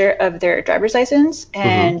picture of their driver's license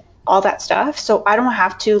and all that stuff. So I don't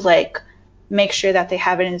have to like make sure that they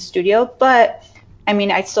have it in the studio, but I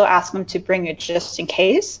mean, I still ask them to bring it just in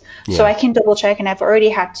case. Yeah. So I can double check, and I've already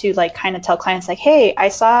had to like kind of tell clients like, hey, I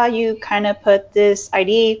saw you kind of put this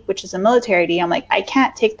ID, which is a military ID. I'm like, I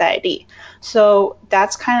can't take that ID. So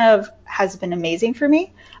that's kind of has been amazing for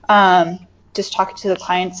me. Just talking to the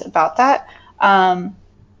clients about that.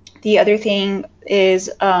 The other thing is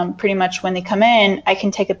pretty much when they come in, I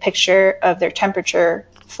can take a picture of their temperature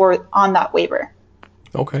on that waiver.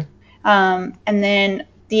 Okay. And then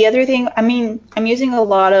the other thing, I mean, I'm using a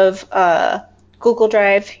lot of Google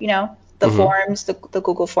Drive, the forms, the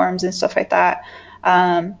Google Forms and stuff like that.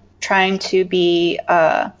 Trying to be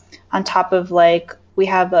on top of like, we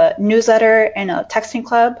have a newsletter and a texting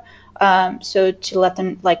club. So to let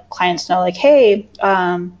them like clients know like, hey,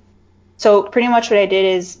 so pretty much what I did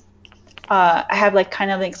is I have like kind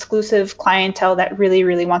of an exclusive clientele that really,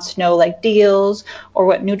 really wants to know like deals or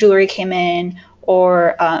what new jewelry came in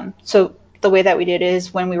or so the way that we did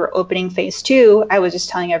is when we were opening phase 2, I was just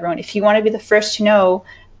telling everyone, if you want to be the first to know,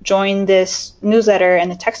 join this newsletter and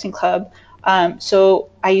the texting club. So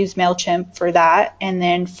I use MailChimp for that. And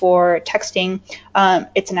then for texting,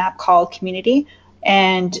 it's an app called Community.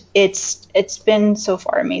 And it's been so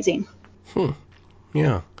far amazing.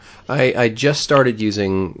 Yeah. I just started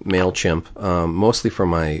using MailChimp, mostly for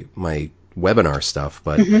my webinar stuff,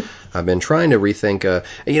 but I've been trying to rethink,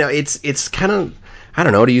 it's kind of, I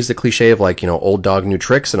don't know, to use the cliche of like, old dog, new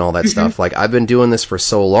tricks and all that stuff. Like I've been doing this for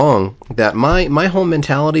so long that my whole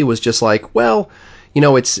mentality was just like, well,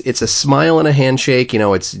 it's a smile and a handshake,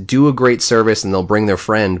 it's do a great service and they'll bring their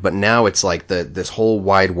friend. But now it's like this whole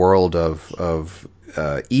wide world of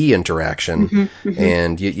e-interaction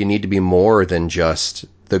and you need to be more than just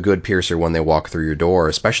the good piercer when they walk through your door,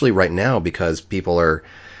 especially right now because people are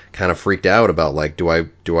kind of freaked out about like, do I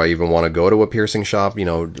even want to go to a piercing shop?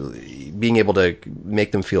 Being able to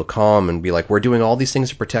make them feel calm and be like, we're doing all these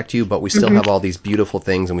things to protect you, but we still have all these beautiful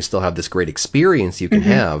things and we still have this great experience you can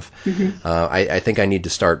have. I think I need to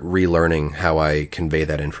start relearning how I convey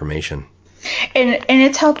that information. And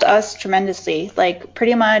it's helped us tremendously. Like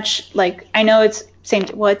pretty much, like I know it's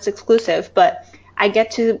it's exclusive, but I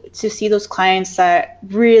get to see those clients that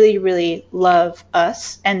really, really love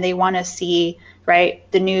us and they want to see, right,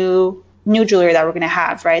 the new jewelry that we're going to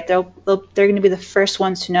have, right? They're going to be the first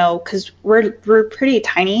ones to know because we're pretty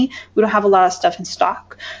tiny. We don't have a lot of stuff in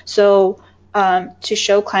stock. So to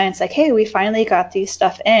show clients like, hey, we finally got these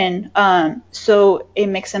stuff in. So it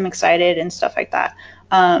makes them excited and stuff like that.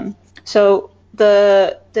 So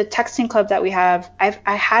the texting club that we have,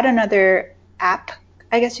 I had another app,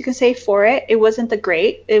 I guess you can say, for it. It wasn't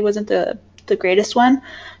the greatest one.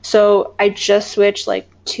 So I just switched like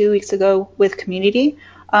 2 weeks ago with Community.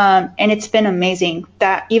 And it's been amazing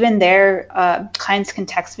that even there, clients can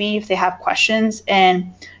text me if they have questions,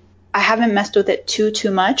 and I haven't messed with it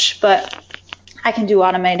too much, but I can do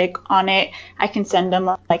automatic on it. I can send them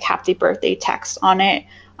like happy birthday text on it.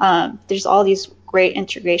 There's all these great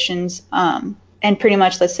integrations. And pretty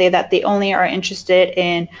much let's say that they only are interested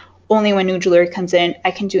in only when new jewelry comes in,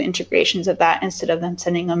 I can do integrations of that instead of them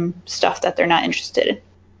sending them stuff that they're not interested in.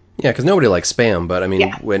 Yeah, because nobody likes spam, but I mean,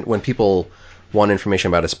 when people want information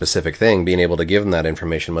about a specific thing, being able to give them that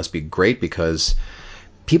information must be great because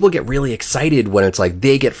people get really excited when it's like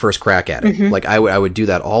they get first crack at it. Like I would do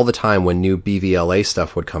that all the time when new BVLA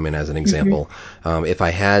stuff would come in, as an example. If I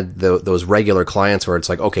had those regular clients where it's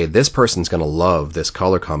like, okay, this person's going to love this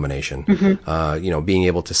color combination, being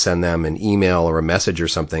able to send them an email or a message or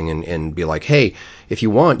something and be like, hey, if you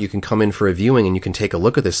want, you can come in for a viewing and you can take a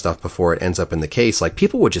look at this stuff before it ends up in the case. Like,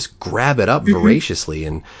 people would just grab it up voraciously,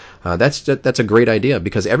 and that's a great idea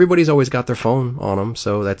because everybody's always got their phone on them,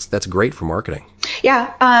 so that's great for marketing.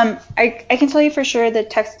 Yeah, I can tell you for sure the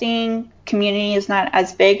texting community is not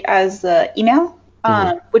as big as the email,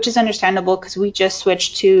 which is understandable because we just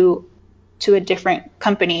switched to a different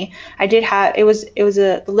company. I did have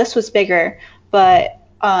the list was bigger, but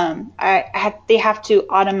they have to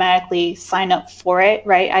automatically sign up for it,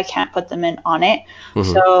 right? I can't put them in on it.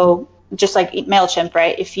 So just like MailChimp,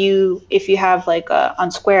 right? If you have like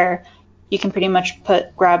on Square, you can pretty much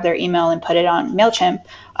grab their email and put it on MailChimp.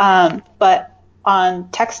 But on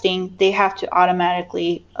texting, they have to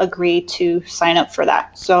automatically agree to sign up for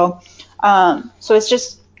that. So it's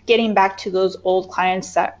just getting back to those old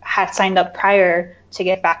clients that had signed up prior to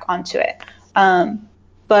get back onto it.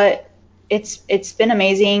 But it's been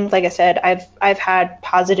amazing. Like I said, I've had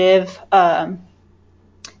positive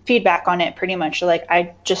feedback on it pretty much. Like,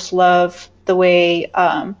 I just love the way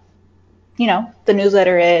the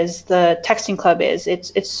newsletter is, the texting club is.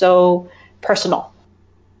 It's so personal.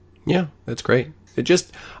 Yeah, that's great.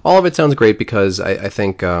 All of it sounds great because I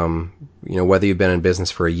think, whether you've been in business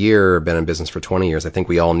for a year or been in business for 20 years, I think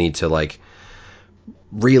we all need to like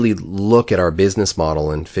really look at our business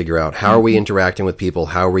model and figure out how are we interacting with people,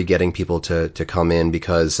 how are we getting people to come in,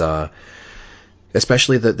 because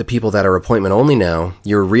especially the people that are appointment only now,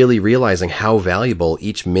 you're really realizing how valuable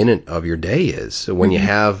each minute of your day is. So when you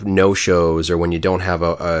have no shows, or when you don't have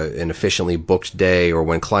an efficiently booked day, or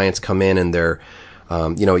when clients come in and they're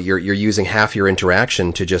you're using half your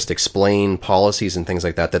interaction to just explain policies and things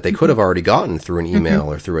like that they could have already gotten through an email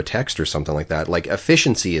or through a text or something like that. Like,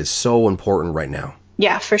 efficiency is so important right now.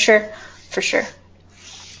 Yeah, for sure. For sure.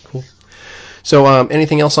 Cool. So,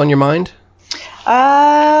 anything else on your mind?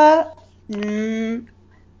 The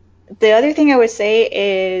other thing I would say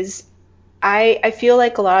is I feel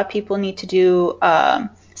like a lot of people need to do,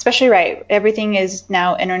 especially, right, everything is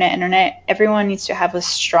now internet. Everyone needs to have a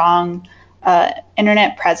strong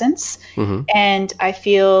internet presence. And I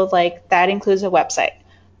feel like that includes a website.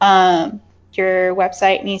 Your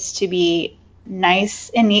website needs to be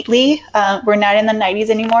nice and neatly. We're not in the 90s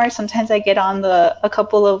anymore. Sometimes I get on a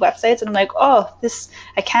couple of websites and I'm like, oh,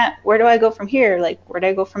 I can't, where do I go from here? Like, where do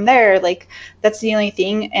I go from there? Like, that's the only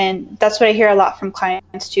thing. And that's what I hear a lot from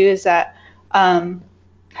clients too, is that as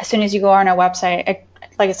soon as you go on our website,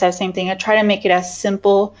 like I said, same thing. I try to make it as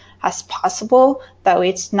simple as possible. That way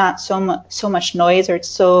it's not so much noise, or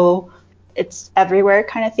it's everywhere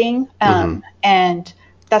kind of thing. And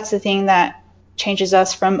that's the thing that changes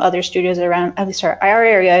us from other studios around, at least our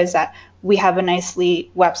area, is that we have a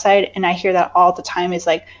nicely website. And I hear that all the time, is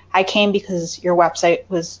like, I came because your website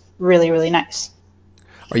was really, really nice.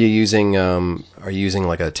 Are you using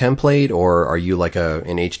like a template, or are you like an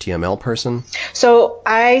HTML person? So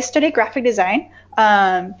I studied graphic design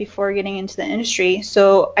before getting into the industry.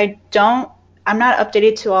 So I'm not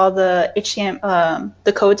updated to all the HTML,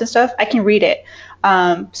 the codes and stuff. I can read it.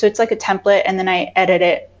 So it's like a template, and then I edit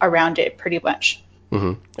it around it pretty much.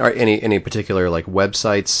 Are any particular like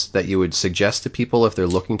websites that you would suggest to people if they're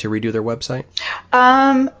looking to redo their website?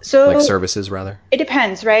 So like services, rather. It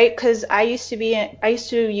depends, right? Because I used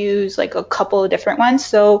to use like a couple of different ones.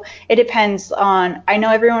 So it depends on. I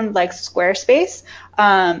know everyone likes Squarespace.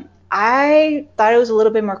 I thought it was a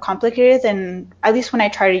little bit more complicated than, at least when I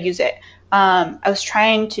tried to use it. I was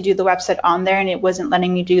trying to do the website on there, and it wasn't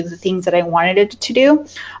letting me do the things that I wanted it to do.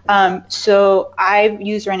 So I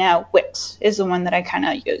use right now Wix is the one that I kind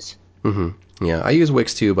of use. Yeah, I use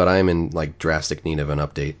Wix too, but I'm in like drastic need of an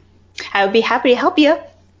update. I would be happy to help you.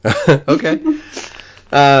 Okay.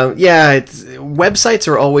 Websites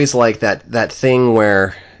are always like that thing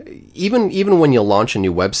where even when you launch a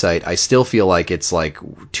new website, I still feel like it's like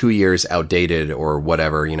 2 years outdated or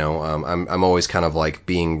whatever. I'm always kind of like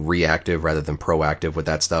being reactive rather than proactive with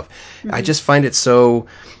that stuff. I just find it so,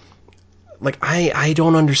 like, I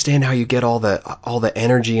don't understand how you get all the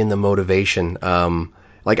energy and the motivation.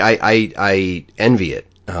 Like, I envy it.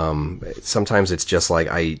 Sometimes it's just like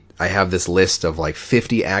I have this list of like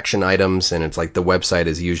 50 action items, and it's like the website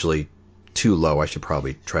is usually too low. I should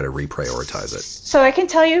probably try to reprioritize it. So I can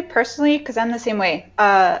tell you personally, because I'm the same way,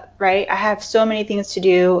 right? I have so many things to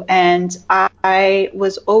do, and I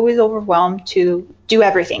was always overwhelmed to do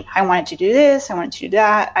everything. I wanted to do this, I wanted to do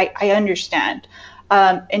that. I understand.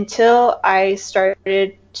 until I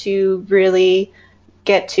started to really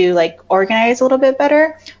get to like organize a little bit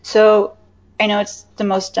better. So I know it's the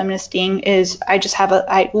most dumbest thing is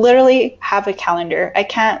I literally have a calendar.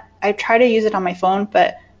 I try to use it on my phone,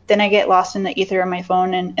 but then I get lost in the ether on my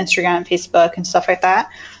phone and Instagram and Facebook and stuff like that.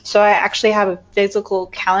 So I actually have a physical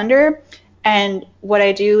calendar. And what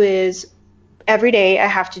I do is every day I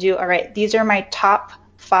have to do, all right, these are my top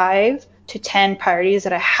 5 to 10 priorities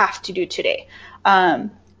that I have to do today. And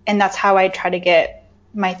that's how I try to get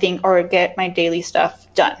my thing or get my daily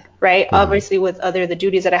stuff done, right? Mm-hmm. Obviously with the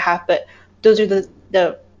duties that I have, but those are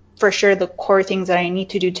the for sure the core things that I need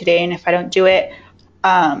to do today. And if I don't do it,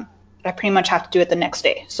 I pretty much have to do it the next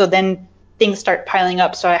day. So then things start piling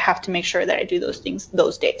up. So I have to make sure that I do those things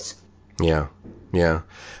those days. Yeah.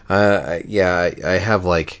 I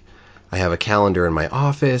have a calendar in my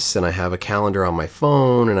office, and I have a calendar on my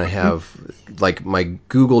phone, and I have like my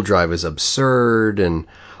Google Drive is absurd and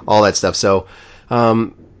all that stuff. So,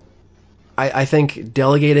 I think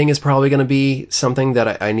delegating is probably going to be something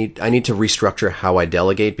that I need to restructure how I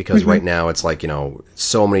delegate, because right now it's like,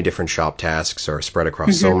 so many different shop tasks are spread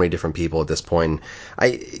across so many different people at this point.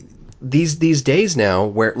 These days now,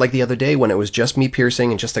 where like the other day when it was just me piercing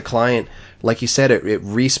and just a client, like you said, it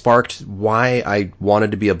re-sparked why I wanted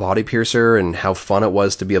to be a body piercer and how fun it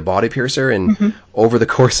was to be a body piercer. And over the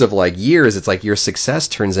course of like years, it's like your success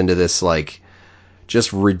turns into this like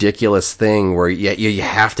just ridiculous thing where you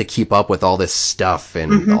have to keep up with all this stuff,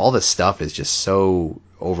 and all this stuff is just so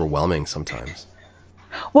overwhelming sometimes.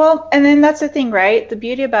 Well, and then that's the thing, right? The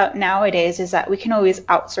beauty about nowadays is that we can always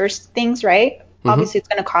outsource things, right? Obviously, it's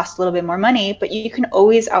going to cost a little bit more money, but you can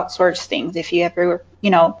always outsource things if you ever,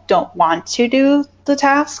 don't want to do the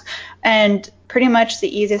task. And pretty much the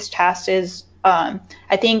easiest task is, I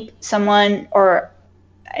think and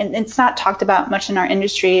it's not talked about much in our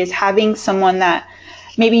industry, is having someone that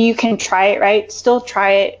maybe you can try it, right? Still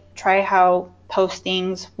try it, try how post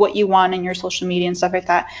things, what you want in your social media and stuff like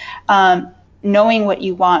that. Knowing what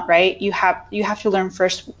you want, right? You have to learn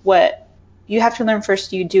first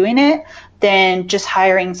you doing it, then just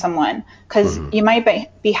hiring someone, because you might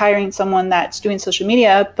be hiring someone that's doing social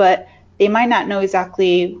media, but they might not know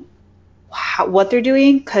exactly what they're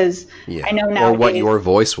doing, because I know nowadays, or what your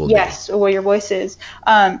voice will be. Yes, or what your voice is.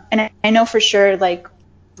 And I know for sure, like,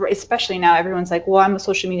 especially now, everyone's like, well, I'm a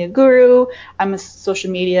social media guru, I'm a social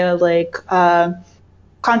media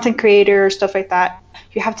content creator, stuff like that.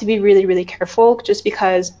 You have to be really, really careful, just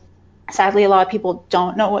because sadly a lot of people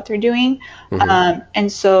don't know what they're doing,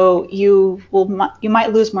 and so you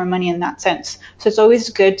might lose more money in that sense. So it's always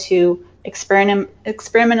good to experiment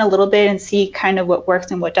a little bit and see kind of what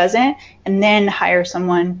works and what doesn't, and then hire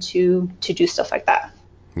someone to do stuff like that.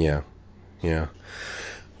 Yeah.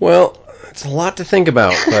 Well, it's a lot to think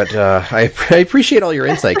about, but I appreciate all your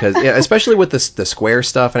insight, because especially with the Square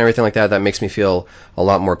stuff and everything like that, that makes me feel a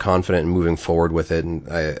lot more confident in moving forward with it, and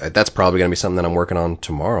that's probably going to be something that I'm working on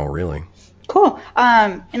tomorrow, really. Cool.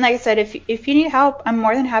 And like I said, if you need help, I'm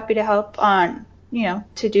more than happy to help on,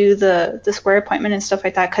 to do the Square appointment and stuff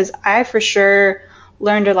like that, because I for sure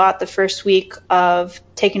learned a lot the first week of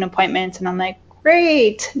taking appointments, and I'm like,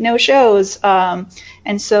 great, no shows.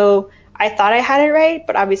 And so I thought I had it right,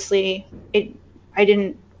 but obviously I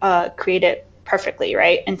didn't create it perfectly,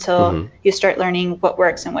 right? Until you start learning what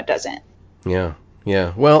works and what doesn't. Yeah.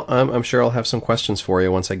 Well, I'm sure I'll have some questions for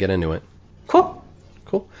you once I get into it. Cool.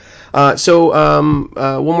 So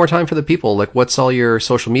one more time for the people, like, what's all your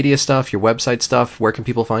social media stuff, your website stuff? Where can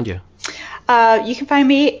people find you? You can find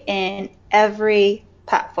me in every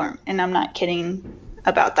platform, and I'm not kidding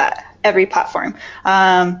about that. Every platform.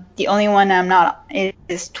 The only one I'm not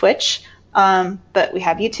is Twitch, but we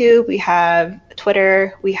have YouTube, we have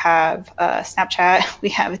Twitter, we have Snapchat, we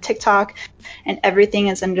have a TikTok, and everything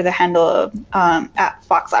is under the handle of at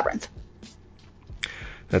Fox Labyrinth.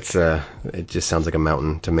 That's it just sounds like a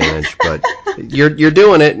mountain to manage, but you're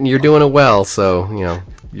doing it, and you're doing it well. So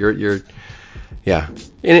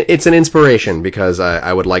it's an inspiration, because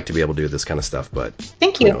I would like to be able to do this kind of stuff, but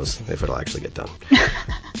Thank you. Who knows if it'll actually get done.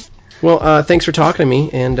 Well, thanks for talking to me,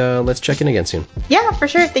 and let's check in again soon. Yeah, for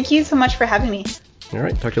sure. Thank you so much for having me. All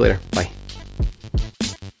right, talk to you later. Bye.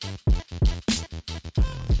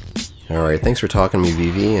 All right, thanks for talking to me,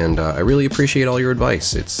 Vivi, and I really appreciate all your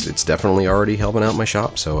advice. It's definitely already helping out my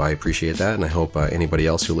shop, so I appreciate that, and I hope anybody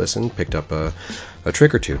else who listened picked up a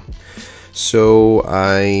trick or two. So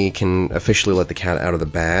I can officially let the cat out of the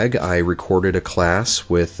bag. I recorded a class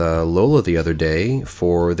with Lola the other day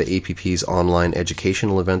for the APP's online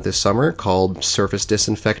educational event this summer called Surface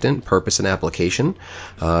Disinfectant, Purpose and Application.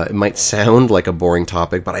 It might sound like a boring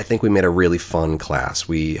topic, but I think we made a really fun class.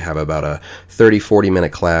 We have about a 30-40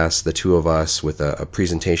 minute class, the two of us, with a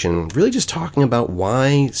presentation really just talking about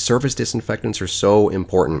why surface disinfectants are so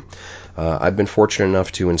important. I've been fortunate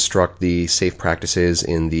enough to instruct the safe practices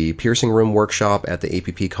in the piercing room workshop at the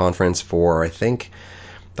APP conference for, I think,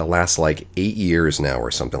 the last 8 years now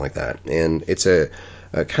or something like that. And it's a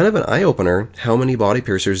kind of an eye-opener how many body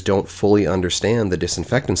piercers don't fully understand the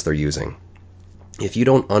disinfectants they're using. If you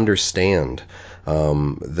don't understand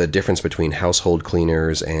the difference between household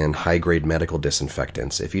cleaners and high-grade medical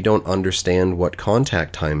disinfectants, if you don't understand what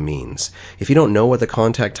contact time means, if you don't know what the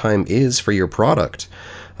contact time is for your product,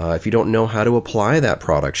 if you don't know how to apply that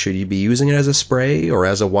product, should you be using it as a spray or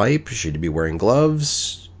as a wipe? Should you be wearing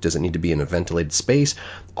gloves? Does it need to be in a ventilated space?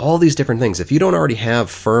 All these different things. If you don't already have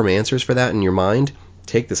firm answers for that in your mind,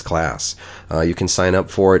 take this class. You can sign up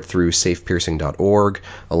for it through safepiercing.org,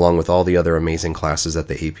 along with all the other amazing classes that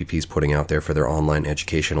the APP is putting out there for their online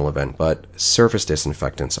educational event. But surface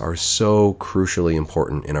disinfectants are so crucially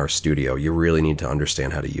important in our studio. You really need to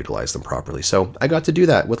understand how to utilize them properly. So I got to do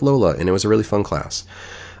that with Lola, and it was a really fun class.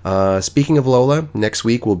 Speaking of Lola, next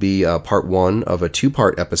week will be part one of a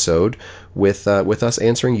two-part episode with us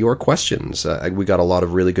answering your questions. We got a lot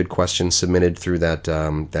of really good questions submitted through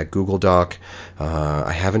that Google Doc.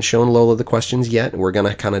 I haven't shown Lola the questions yet. We're going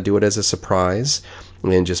to kind of do it as a surprise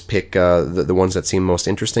and just pick the ones that seem most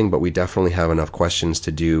interesting, but we definitely have enough questions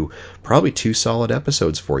to do probably 2 solid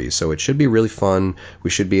episodes for you. So it should be really fun. We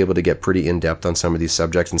should be able to get pretty in-depth on some of these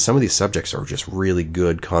subjects, and some of these subjects are just really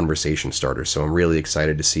good conversation starters. So I'm really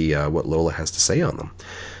excited to see what Lola has to say on them.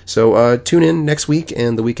 So tune in next week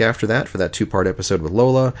and the week after that for that 2-part episode with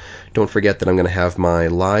Lola. Don't forget that I'm going to have my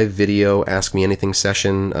live video Ask Me Anything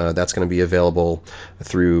session. That's going to be available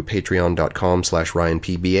through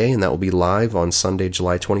patreon.com/RyanPBA, and that will be live on Sunday,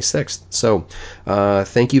 July 26th. So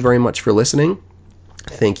thank you very much for listening.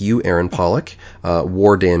 Thank you, Aaron Pollock,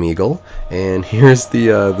 War Damn Eagle, and here's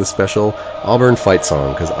the special Auburn fight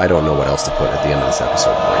song, because I don't know what else to put at the end of this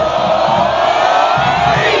episode for you.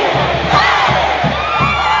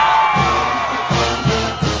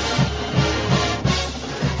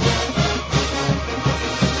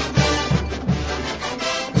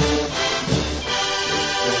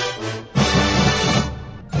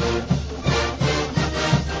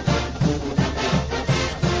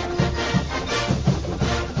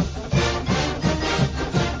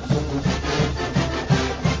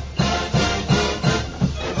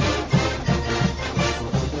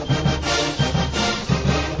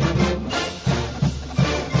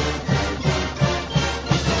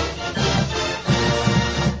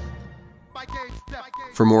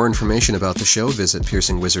 For more information about the show, visit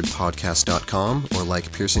piercingwizardpodcast.com or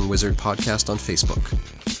like Piercing Wizard Podcast on Facebook.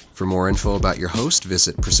 For more info about your host,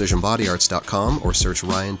 visit precisionbodyarts.com or search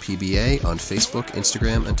Ryan PBA on Facebook,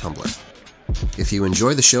 Instagram, and Tumblr. If you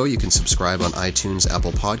enjoy the show, you can subscribe on iTunes,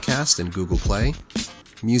 Apple Podcast, and Google Play.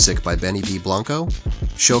 Music by Benny B. Blanco.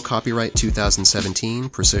 Show copyright 2017,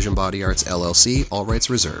 Precision Body Arts LLC, all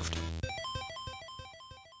rights reserved.